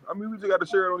some too. I mean, we just got to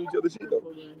share it on each other's shit though.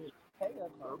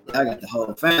 I got the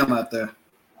whole fam out there.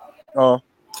 So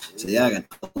yeah, I got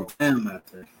the whole fam out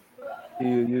there.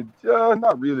 Yeah,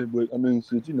 not really, but I mean,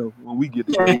 since you know, when we get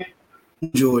together,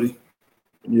 Jordy.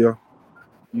 Yeah,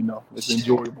 you know, it's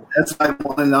enjoyable. That's like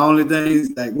one of the only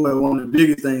things, like one of the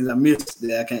biggest things I miss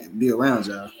that I can't be around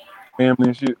y'all. Family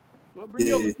and shit.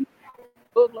 Yeah.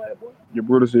 Your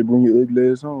brother said, "Bring your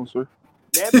ugly ass home, sir."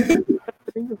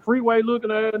 Nigga, freeway looking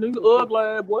at nigga,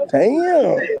 ugly boy.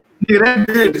 Damn. Nigga, that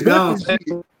bitch is gone.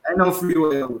 Ain't no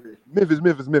freeway over here. Memphis.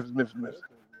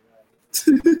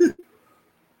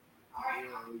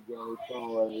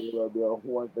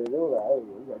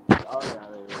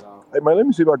 Hey man, let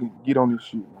me see if I can get on this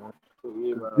shit, man.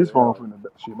 This phone finna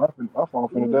shit. My phone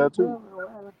finna die too.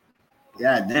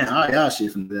 God damn, all y'all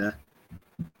shit from there.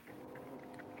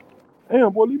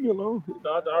 Damn, boy, leave me alone.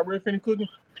 I already finished cooking.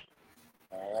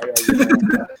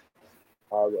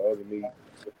 All the other meat.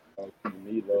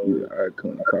 Yeah, I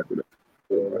couldn't copy that.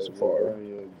 That's a far.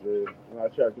 I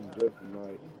tried to just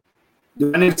tonight. Do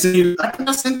I need to send you? I think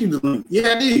I sent you the link. Yeah,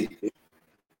 I did.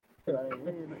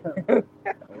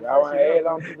 Y'all want to add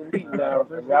on to the meat now.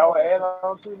 Y'all want to add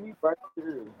on to the meat right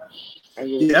here.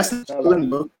 Yeah, I sent you the link,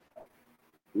 bro.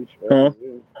 Huh?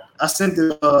 I sent the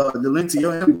link to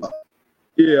your inbox.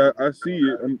 Yeah, I see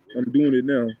it. I'm doing it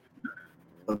now.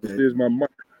 Okay. There's my mic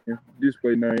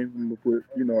display name. I'm gonna put.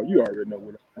 You know, you already know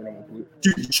what I'm gonna put.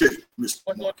 You can check,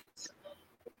 Mr. Mark.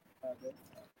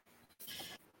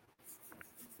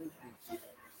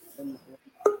 Let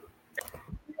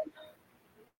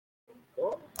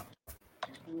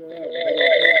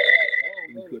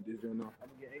me put this in off.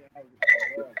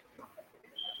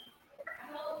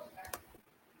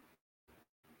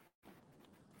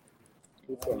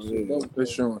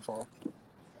 It's showing phone.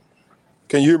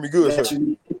 Can you hear me good, sir?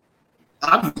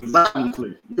 I'm loud and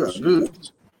clear. You're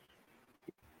good.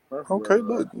 Okay,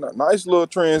 look, nice little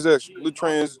transition.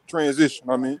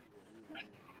 I mean,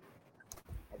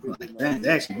 Like,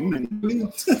 transaction.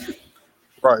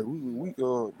 right? We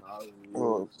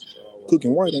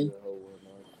cooking white, ain't we?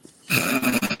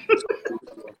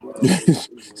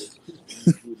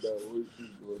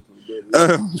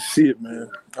 Shit, man.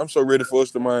 I'm so ready for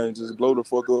us to just blow the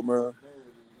fuck up, man.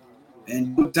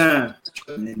 In due time.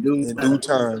 In due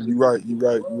time. You right.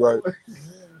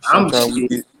 I'm Sometimes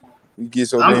we get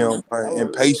so damn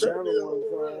impatient.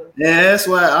 Yeah, that's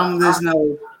why I'm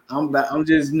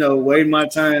just waiting my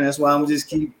turn. That's why I'm just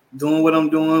keep doing what I'm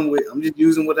doing. I'm just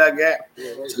using what I got.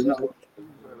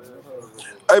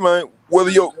 Hey man, whether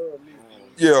you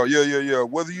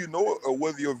whether you know it or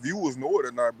whether your viewers know it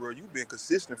or not, bro, you've been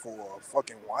consistent for a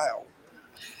fucking while.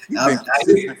 You've been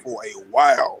consistent for a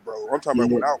while, bro. I'm talking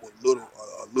about when I was a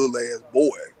little ass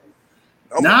boy.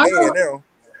 I'm a man now.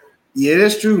 Yeah,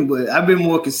 that's true, but I've been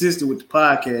more consistent with the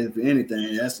podcast for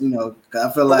anything. That's I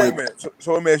feel like. Wait a minute.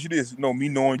 So let me ask you this: me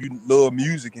knowing you love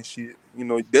music and shit,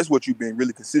 that's what you've been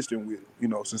really consistent with,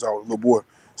 since I was a little boy.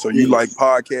 So you like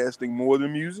podcasting more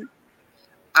than music?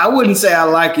 I wouldn't say I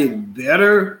like it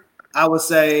better. I would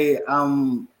say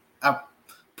I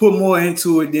put more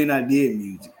into it than I did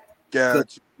music.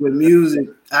 Gotcha. With music,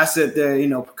 I sat there,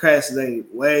 procrastinated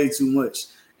way too much.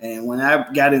 And when I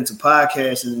got into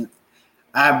podcasting,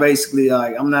 I basically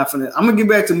I'm gonna get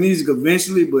back to music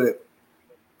eventually, but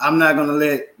I'm not gonna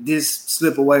let this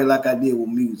slip away like I did with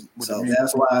music. So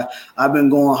that's why I've been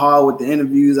going hard with the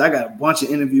interviews. I got a bunch of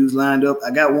interviews lined up.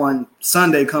 I got one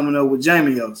Sunday coming up with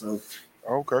Jamie O. So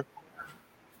okay,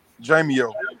 Jamie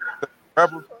O,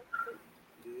 rapper.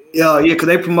 Yeah, because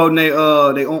they promoting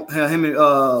him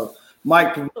and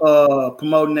Mike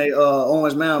promoting their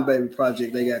Orange Mountain Baby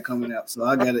project they got coming out. So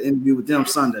I got an interview with them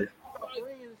Sunday.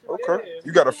 Okay,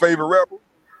 you got a favorite rapper?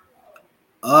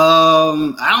 I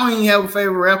don't even have a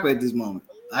favorite rapper at this moment.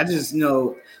 I just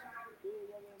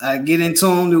I get in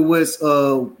tune to what's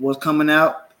coming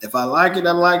out. If I like it,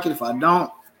 I like it. If I don't,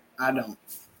 I don't.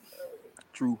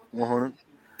 True, 100.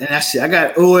 And that shit, I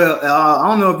got. I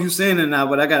don't know if you've seen it now,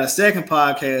 but I got a second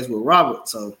podcast with Robert.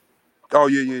 So. Oh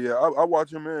yeah. I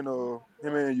watch him and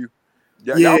you.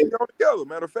 Y'all be on together.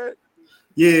 Matter of fact.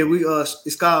 Yeah, we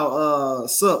it's called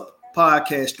SUP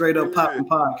Podcast, Straight Up Poppin'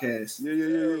 Podcast.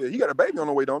 Yeah. He got a baby on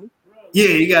the way, don't he?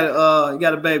 Yeah, he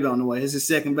got a baby on the way. It's his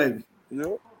second baby.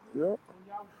 Yeah.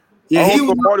 Yeah, I don't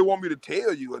know if Marty want me to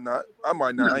tell you or not. I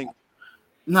might not.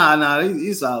 Nah,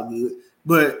 it's all good.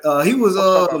 But he was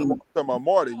talking about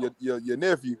Marty, your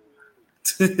nephew.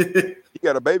 He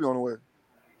got a baby on the way.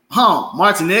 Huh,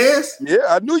 Martinez? Yeah,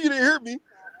 I knew you didn't hear me.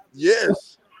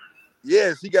 Yes,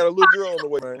 he got a little girl on the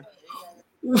way, man.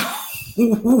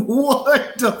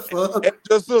 What the fuck? And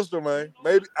your sister, man.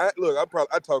 Maybe I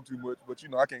talk too much, but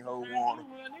I can't hold water.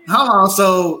 Hold on,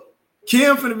 so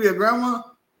Kim finna be a grandma?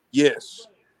 Yes.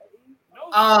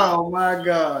 Oh my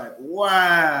God!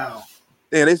 Wow.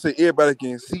 And they say everybody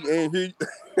can see and hear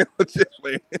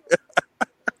you.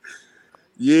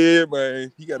 Yeah,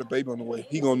 man. He got a baby on the way.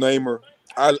 He gonna name her.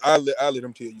 I'll let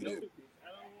him tell you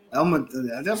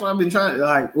that. That's what I've been trying to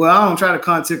I don't try to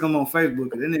contact him on Facebook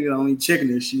because that nigga don't be checking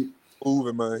this shit.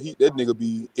 Moving, man. That nigga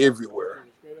be everywhere.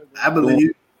 I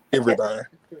believe everything.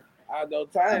 I know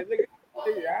time.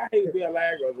 I hate being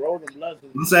like rolling blood.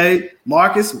 You say,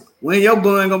 Marcus, when your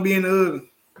bun gonna be in the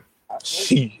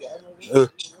oven?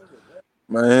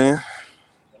 Man,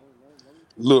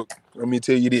 look, let me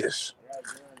tell you this.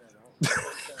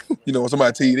 When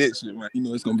somebody tell you that shit, man,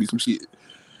 it's gonna be some shit.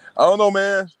 I don't know,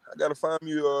 man. I gotta find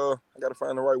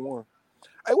the right one.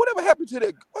 Hey, whatever happened to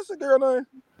that? What's the girl name?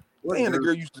 The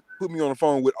girl used to put me on the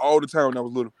phone with all the time when I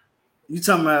was little. You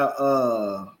talking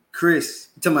about Chris?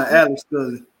 You talking about Alex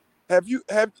cousin?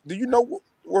 Do you know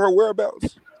her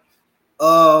whereabouts?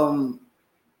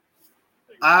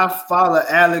 I follow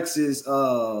Alex's.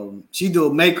 She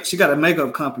got a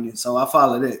makeup company, so I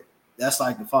follow that. That's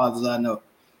like the fathers I know.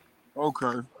 Okay.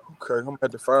 I'm gonna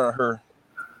have to find her.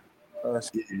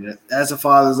 That's the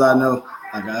fathers I know.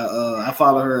 Like I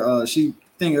follow her. She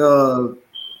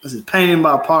this is Painting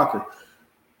by Parker.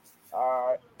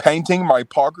 Painting by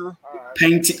Parker.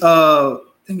 Painting. I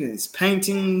think it's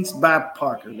Paintings by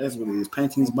Parker. That's what it is.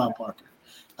 Paintings by Parker.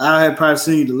 I had probably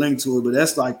seen the link to it, but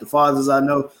that's like the fathers I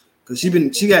know. Cause she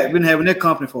been having that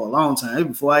company for a long time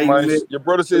before I even met. Your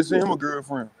brother said she him a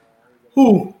girlfriend.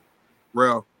 Who?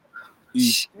 Ralph.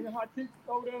 He said white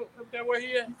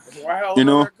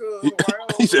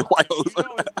hoes.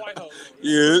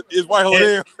 Yeah, it's white hoes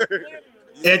there.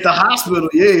 At the hospital,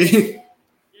 yeah.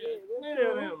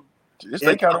 It's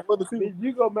that kind of weather too.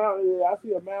 You go mountain, I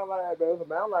see a mountain lion. There's a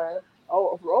mountain lion.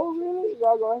 Oh, really?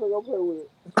 Y'all gonna have to go play with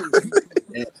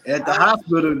it. At the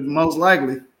hospital, most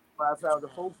likely.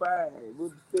 5,045.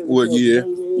 Well, yeah.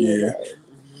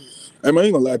 Hey, man, I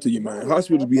ain't gonna lie to you, man.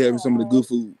 Hospitals be having some of the good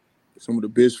food, some of the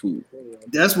best food.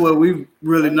 That's what we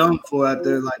really known for out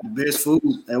there, like the best food.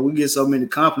 And we get so many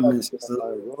compliments and stuff.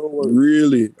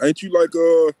 Really? Ain't you like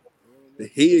the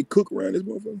head cook around this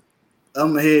motherfucker?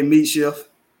 I'm a head meat chef.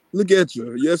 Look at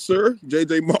you. Yes, sir.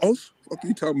 JJ Moss. Fuck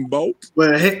you talking about?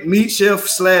 Well, meat chef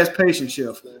 / patient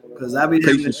chef. Because I be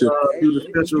having to do the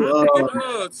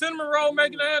special cinnamon roll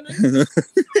making that.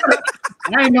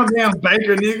 I ain't no damn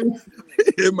baker, nigga.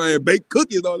 That man bake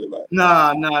cookies on it.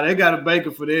 Nah, they got a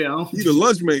baker for that. You the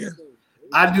lunch man.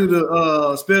 I do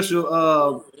the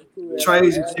special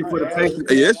trays and shit for the patients.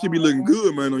 Hey, that should be looking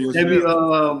good, man, on your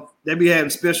channel. They be having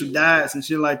special diets and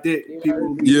shit like that.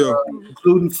 People be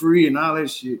gluten free and all that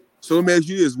shit. So let me ask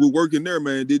you this: we're working there,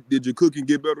 man. Did your cooking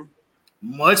get better?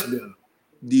 Much better.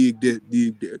 Dig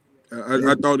that.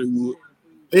 I thought it would.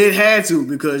 It had to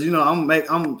because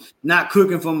I'm not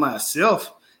cooking for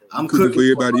myself. I'm cooking for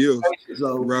everybody else.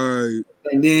 So, right.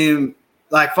 And then,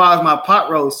 like, far as my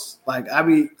pot roast, like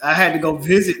I had to go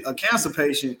visit a cancer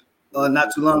patient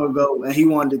not too long ago, and he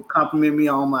wanted to compliment me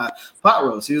on my pot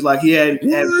roast. He was like, he had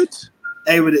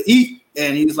able to eat,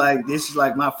 and he was like, this is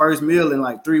like my first meal in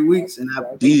like 3 weeks, and I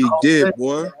dig that,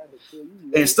 boy.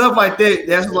 And stuff like that.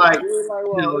 That's like,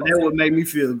 that would make me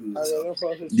feel good. So.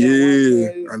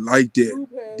 Yeah, I like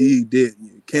that. Dig that.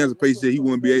 Cancer patient said he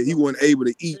wasn't able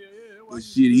to eat. But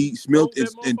shit, he smelt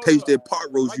and taste that pot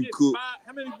roast you cook.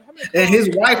 And his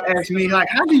wife asked me, like,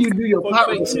 how do you do your pot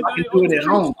roast so I can do it at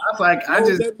home? I was like, I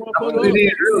put it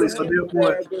in early, so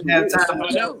therefore I have time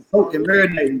to cook and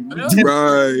marinate.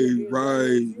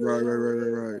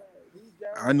 Right.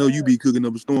 I know you be cooking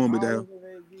up a storm with that.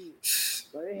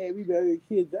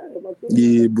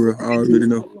 Yeah, bro. I already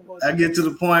know. I get to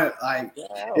the point, like,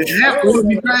 what would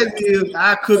be crazy is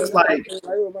I cook like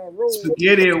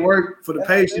spaghetti at work for the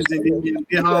patients, and then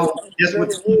get home. That's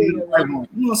what you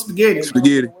eat.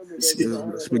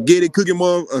 Spaghetti cooking,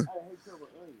 mom.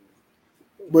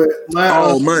 But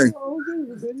man,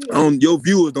 your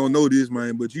viewers don't know this,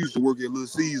 man. But you used to work at Little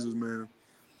Caesars, man.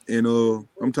 And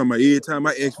I'm talking about every time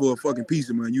I ask for a fucking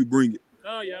pizza, man, you bring it.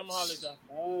 Oh yeah, I'm a holler.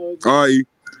 All right.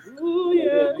 Ooh,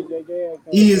 yeah.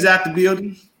 E is out the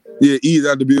building. Yeah, E is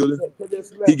out the building.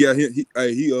 He got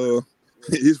him.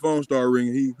 His phone started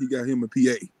ringing. He got him a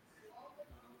PA.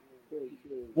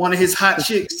 One of his hot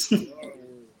chicks.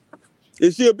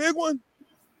 Is she a big one?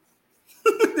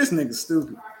 This nigga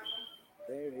stupid.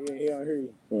 He don't hear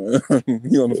you.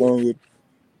 He on the phone with.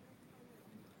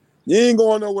 You ain't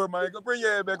going nowhere, man. Go bring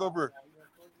your ass back over.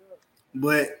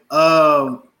 But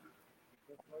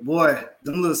boy,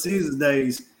 them Little Caesars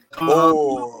days.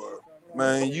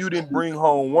 Man, you didn't bring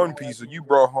home one pizza. You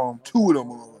brought home 2 of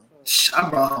them. I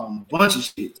brought home a bunch of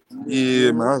shit.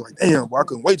 Yeah, man. I was like, damn, boy, I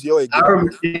couldn't wait till your ass.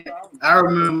 I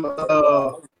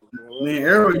remember when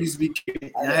Arrow used to be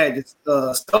kicking, and I had this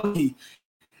Stokey,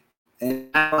 and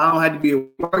I don't have to be at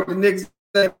work the next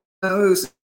day. I would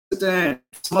sit there and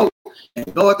smoke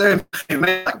and go out there and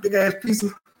make like big ass pizza.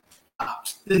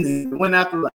 Then went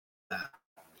after like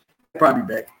probably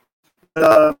back.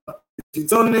 But if you're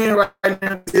tuning in right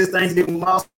now, this Thanksgiving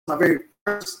Moss, my very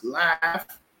first live.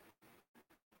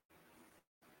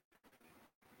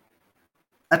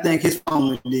 I think his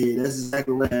phone did. That's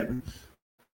exactly what happened.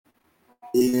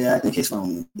 Yeah, I think his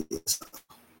phone did. So.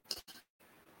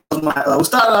 We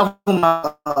started off with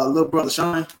my little brother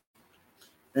Sean,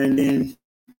 and then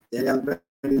that got back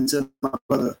into my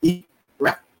brother E.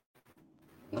 Rap.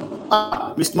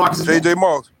 Mr. Marcus. JJ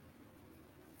Moss.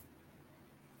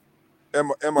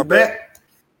 Am I back?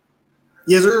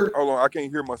 Yes, sir. Hold on, I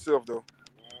can't hear myself though.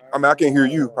 I mean, I can't hear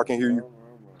you. I can't hear you.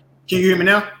 Can you hear me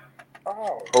now?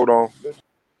 Hold on.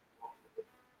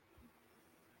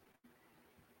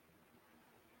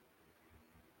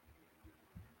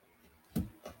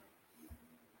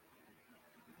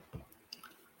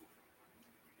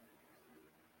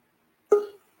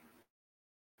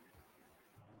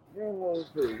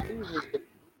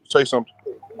 Say something.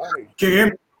 Can you hear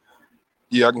me?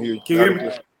 Yeah, I can hear you. Can you hear me?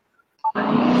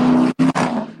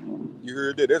 You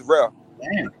heard that? That's rap.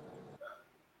 Damn.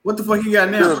 What the fuck you got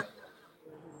now?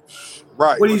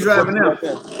 Right. What are you driving now?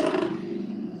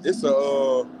 It's I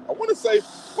want to say,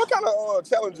 what kind of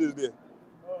challenge is this?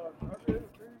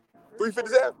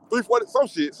 357? 340?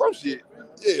 Some shit.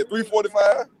 Yeah,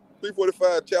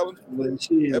 345 challenge.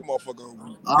 That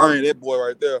motherfucker iron that boy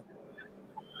right there.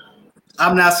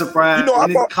 I'm not surprised. You know, I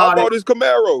bought his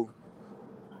Camaro.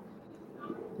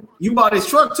 You bought his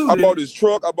truck too? I bought his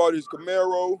truck. I bought his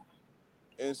Camaro.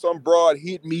 And some broad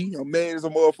hit me. A man is a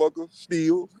motherfucker.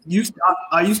 Still.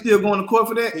 Are you still going to court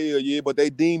for that? Hell yeah, but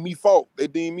they deem me fault. They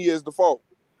deem me as the fault.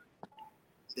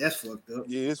 That's fucked up.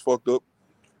 Yeah, it's fucked up.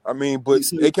 I mean, but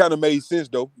it kind of made sense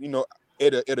though. You know,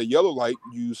 at a yellow light,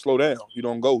 you slow down. You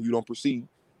don't go. You don't proceed.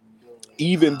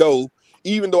 Even though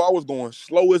I was going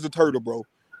slow as a turtle, bro.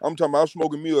 I'm talking about I'm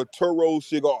smoking me a Turo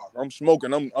cigar. I'm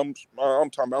smoking. I'm talking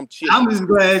about I'm chilling. I'm just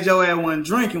glad your ass wasn't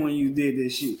drinking when you did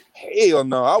this shit. Hell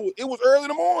no. It was early in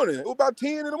the morning. It was about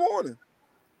 10 in the morning.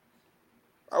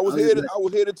 I was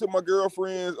headed to my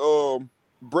girlfriend's little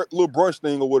brunch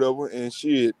thing or whatever, and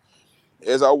shit.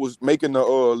 As I was making the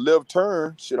left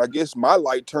turn, shit, I guess my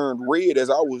light turned red as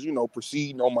I was,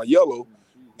 proceeding on my yellow,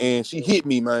 and she hit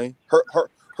me, man.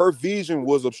 Her vision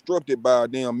was obstructed by a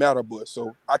damn matter bus,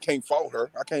 so I can't fault her.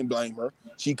 I can't blame her.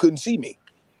 She couldn't see me.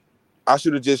 I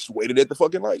should have just waited at the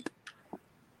fucking light.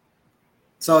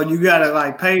 So you gotta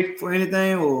like pay for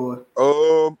anything, or?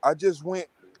 I just went.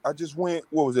 What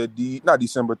was that? Not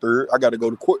December 3rd. I got to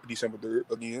go to court December 3rd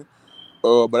again.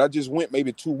 But I just went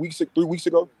maybe 3 weeks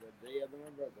ago.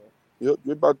 Yep,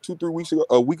 about 2-3 weeks ago,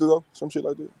 a week ago, some shit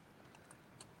like that.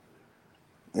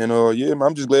 And yeah, man,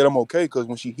 I'm just glad I'm okay because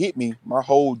when she hit me, my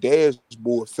whole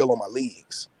dashboard fell on my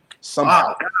legs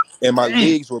somehow, and my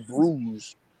legs were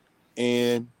bruised.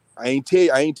 And I ain't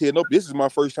telling no. This is my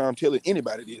first time telling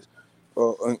anybody this,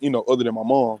 other than my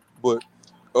mom. But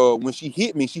when she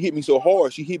hit me so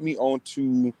hard. She hit me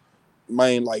onto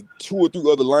like 2 or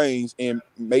 3 other lanes and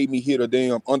made me hit a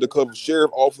damn undercover sheriff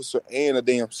officer and a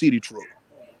damn city truck.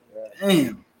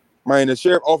 Damn. Man, the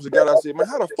sheriff officer got out and said, man,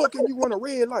 how the fuck can you run a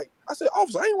red light? I said,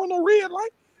 officer, I ain't run no red light.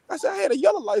 I said, I had a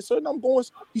yellow light, sir, and I'm going.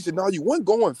 He said, no, you wasn't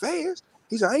going fast.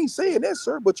 He said, I ain't saying that,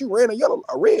 sir, but you ran a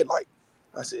red light.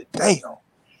 I said, damn.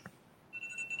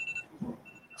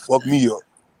 Fuck me up.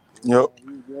 Yep.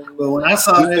 But when I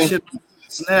saw that shit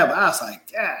snap, I was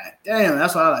like, God damn.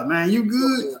 That's why I was like, man, you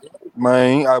good?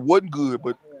 Man, I wasn't good,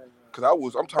 but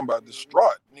because I'm talking about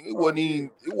distraught. It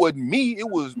wasn't me, it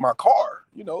was my car.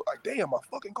 Like damn, my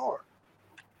fucking car.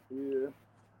 Yeah. You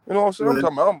know what I'm saying?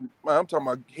 I'm talking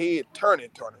about head turning.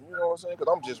 You know what I'm saying?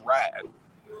 Because I'm just riding.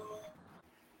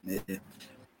 Yeah.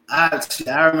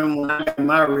 I remember when I got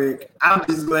my rig, I'm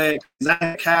just glad because I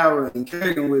had Kyra and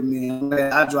Kerrigan with me, and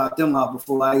I dropped them off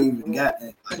before I even got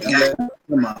that. I got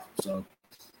them off, so.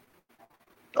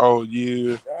 Oh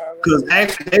yeah. Because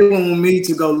actually, they went with me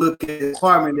to go look at the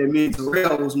apartment that me and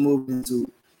Terrell was moving into.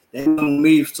 They went with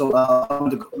me, so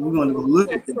we're going to go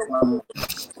look at the apartment.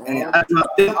 And I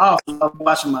dropped them off. I was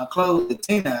washing my clothes at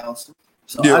Tina's house.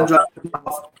 So I dropped them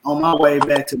off on my way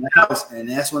back to the house, and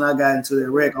that's when I got into the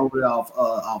wreck over there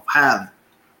off Highland.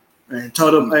 And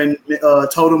told them my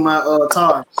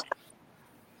Taurus.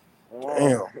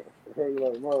 Damn.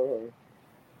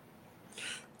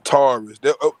 Taurus.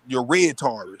 Your red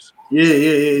Taurus.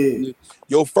 Yeah.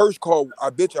 Your first car, I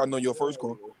bet you I know your first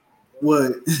car.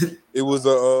 What? It was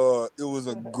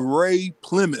a gray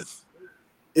Plymouth.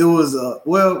 It was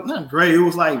not gray. It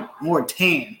was like more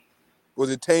tan. Was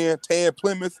it tan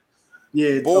Plymouth?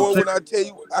 Yeah. Boy, when I tell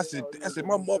you, I said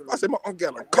my uncle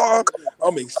got a car.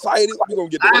 I'm excited. We gonna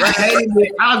get the ride. I hated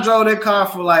it. I drove that car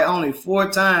for like only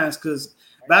 4 times because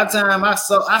by the time I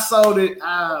sold it,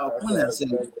 I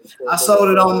sold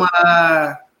it on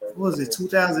my, what was it,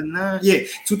 2009? Yeah,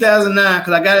 2009,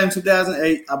 because I got it in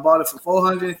 2008. I bought it for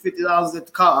 $450 at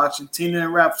the car auction. Tina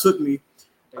and Ralph took me.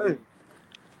 Hey,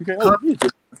 you can't you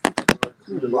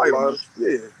need a lighter. Yeah,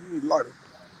 you need a lighter.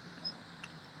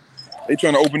 They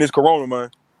trying to open this Corona, man.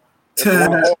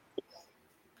 That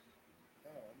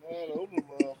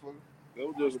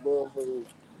was just a motherfucker.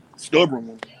 Stubborn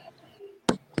one.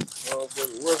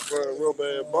 Motherfucker, real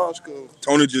bad boss cool.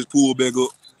 Tony just pulled back up.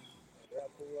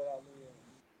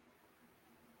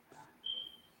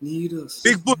 Need us.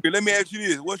 Big Boogie, let me ask you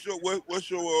this: What's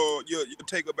your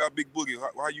take about Big Boogie?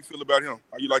 How you feel about him?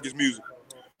 How you like his music?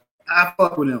 I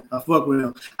fuck with him. I fuck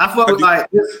with like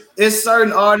it's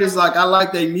certain artists like I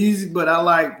like their music, but I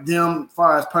like them as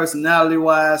far as personality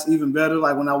wise even better.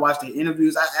 Like when I watch their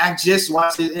interviews, I just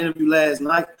watched his interview last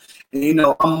night, and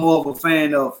I'm more of a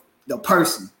fan of the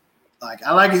person. Like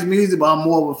I like his music, but I'm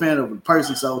more of a fan of the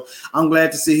person. So I'm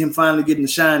glad to see him finally getting the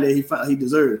shine that he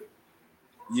deserved.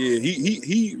 Yeah,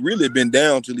 he really been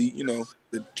down to the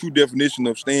the true definition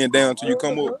of staying down till you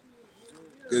come up,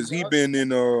 because he been in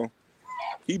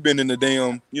the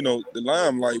damn the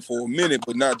limelight for a minute,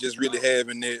 but not just really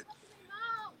having that.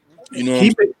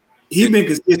 He been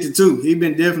consistent too. He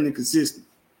been definitely consistent.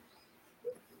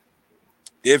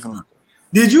 Definitely.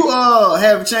 Did you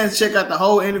have a chance to check out the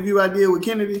whole interview I did with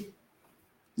Kennedy?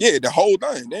 Yeah, the whole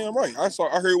thing. Damn right. I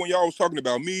heard when y'all was talking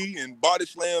about me and body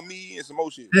slam me and some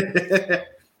more shit.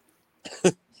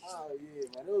 Oh yeah,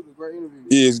 man, that was a great interview.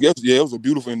 Yeah, it was a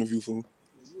beautiful interview, fool.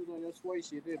 You was on your sway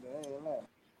shit, didn't I? Ain't lie.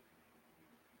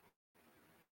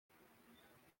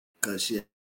 Cause shit,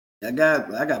 I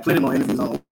got plenty more interviews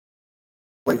on.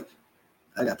 Wait,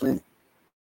 I got plenty.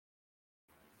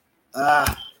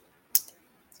 Nigga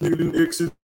didn't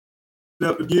exit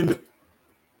up again.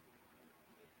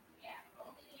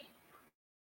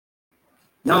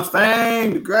 Young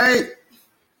Fang, the great.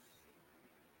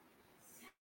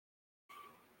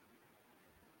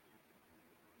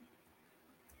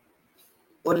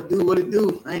 What it do? What it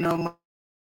do? I ain't know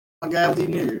my guy was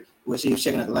in here. Well, she was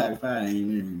checking out the live fire. I ain't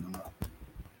in here.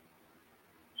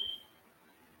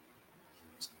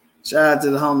 Shout out to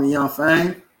the homie Young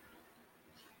Fang,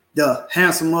 the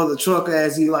handsome mother trucker,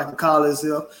 as he like to call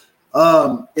himself.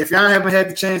 If y'all haven't had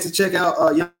the chance to check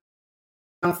out Young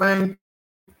Fang,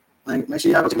 like, make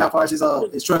sure y'all go check out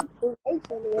his truck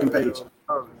page.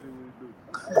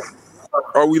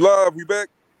 Are we live? We back?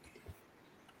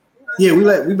 Yeah, we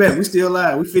back. We still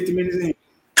live. We 50 minutes in.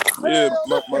 Yeah,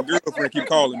 my girlfriend keep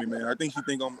calling me, man. I think she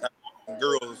think I'm a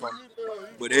girl or something.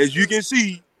 But as you can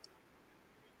see,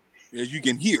 as you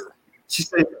can hear, she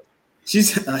said,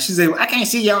 well, I can't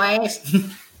see your ass.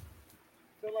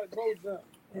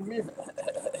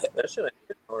 That shit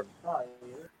ain't hard.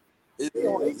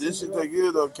 This shit take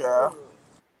good though, Kyle.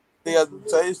 They got the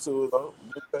taste to it though.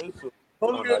 Good taste to it.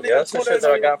 Yeah, that's the shit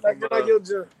that I got from.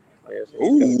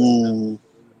 ooh,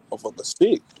 motherfucker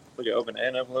sick. Put your open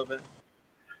end up a little bit.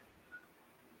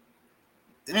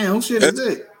 Damn, who shit is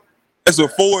that? That's a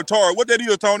Ford Tar. What that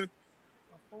is, Tony?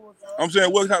 I'm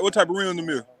saying what type of rim in the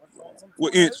middle?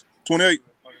 What inch? 28.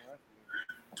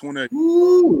 28.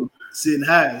 Ooh, sitting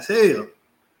high as hell.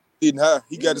 Sitting high.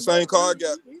 He got the same car I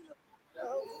got.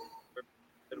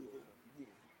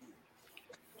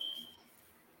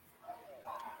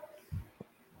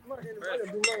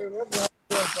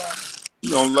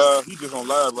 He on live. He just on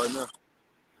live right now.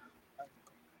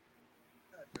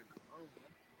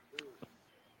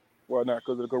 Why not?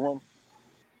 Because of the corona?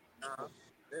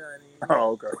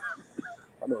 Oh, okay.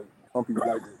 I know some people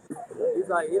like that. He's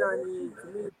like, you don't need to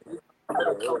me.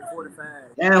 It's 45.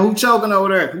 Damn, who choking over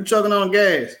there? Who choking on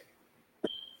gas?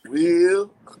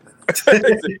 Will.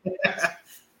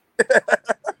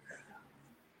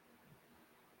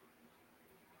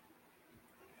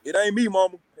 It ain't me,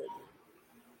 mama.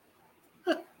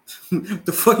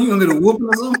 The fuck, you gonna get a whooping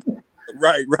or something?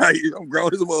 Right. I'm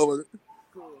grown as a mother.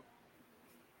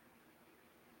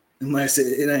 You might say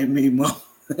it ain't me, mom.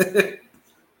 Get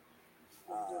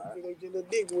a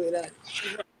dick with that.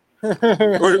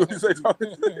 What you say,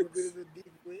 Tommy?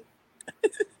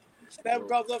 Snap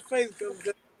across her face.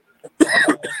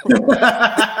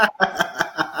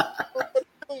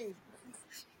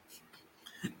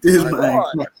 This man.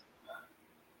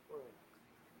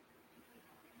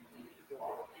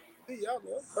 Y'all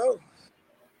know, bro.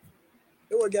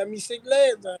 It would got me sick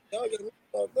last time. Y'all get me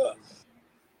fucked up.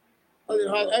 I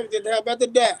didn't have about to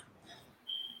die.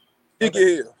 Sick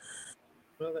as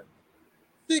hell.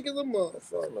 Sick as a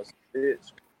motherfucker.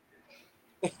 Bitch.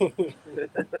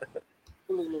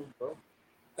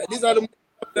 These are the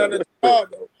down in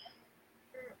Chicago.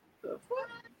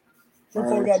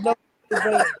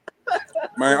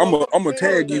 Man, I'm gonna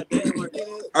tag you.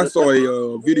 I saw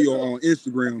a video on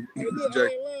Instagram,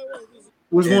 Jay.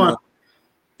 Which one?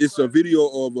 It's a video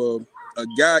of a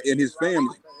guy and his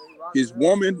family. His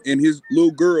woman and his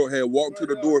little girl had walked to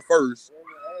the door first,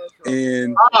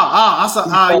 and I saw.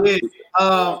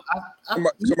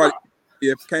 Somebody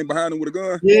came behind him with a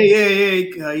gun.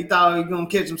 Yeah. He thought he was gonna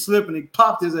catch him slipping. He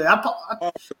popped his ass.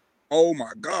 Oh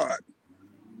my God!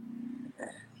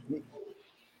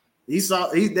 He was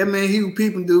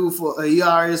peeping dude for he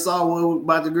already saw what was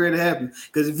about to great to happen.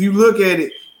 Because if you look at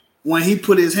it, when he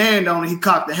put his hand on it, he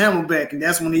cocked the hammer back, and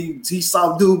that's when he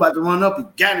saw dude about to run up. He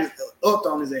got his up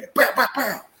on his ass. Pow, pow,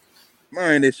 pow.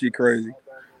 Man, that shit crazy.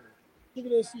 Look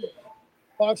at that shit.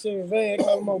 Boxing van.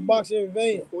 Call him on boxing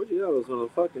van. $40 on a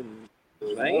fucking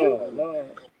van.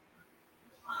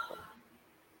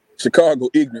 Chicago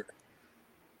ignorant.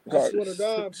 I swear to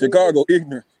God, Chicago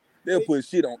ignorant. They'll put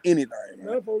shit on anything, man.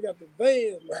 That fool got the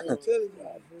van, man. I'm telling you,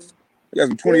 man. They got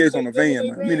some 28s on the van,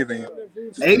 man. Minivan.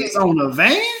 8s on the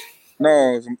van?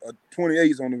 No, some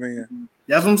 28s on the van.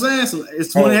 That's what I'm saying. So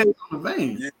it's 28s on the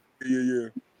van. Yeah.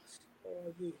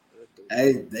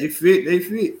 Hey, they fit. Hey,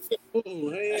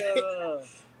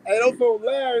 don't feel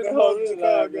loud in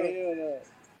Chicago.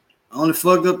 Only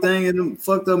fucked up thing in them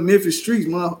fucked up Memphis streets,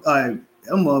 them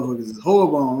motherfuckers is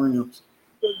horrible on rims.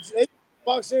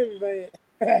 Box Chevy van.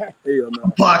 Hell no.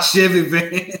 Box Chevy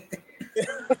van.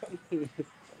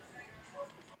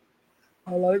 I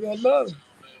like another.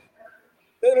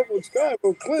 They don't go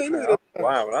Chicago clean. Wow,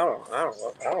 but I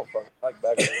don't fucking like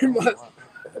back. He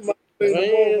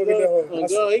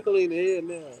clean the head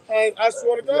now. I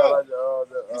swear to God.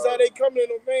 He said they coming in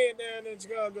a van down in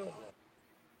Chicago.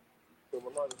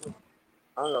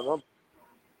 I don't know.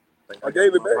 I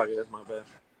gave it back. That's my bad.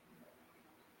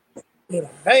 in a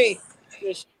van.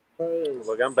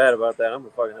 Look, I'm bad about that. I'm a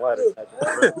fucking lighter.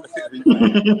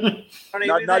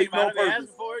 Not even on purpose.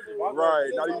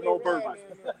 Right, not even on purpose.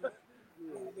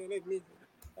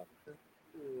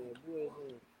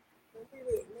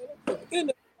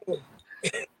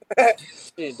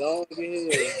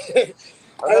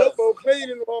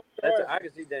 I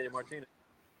can see Daniel Martinez.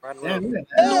 Right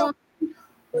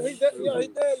He does.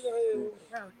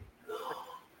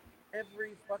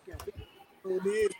 every fucking week.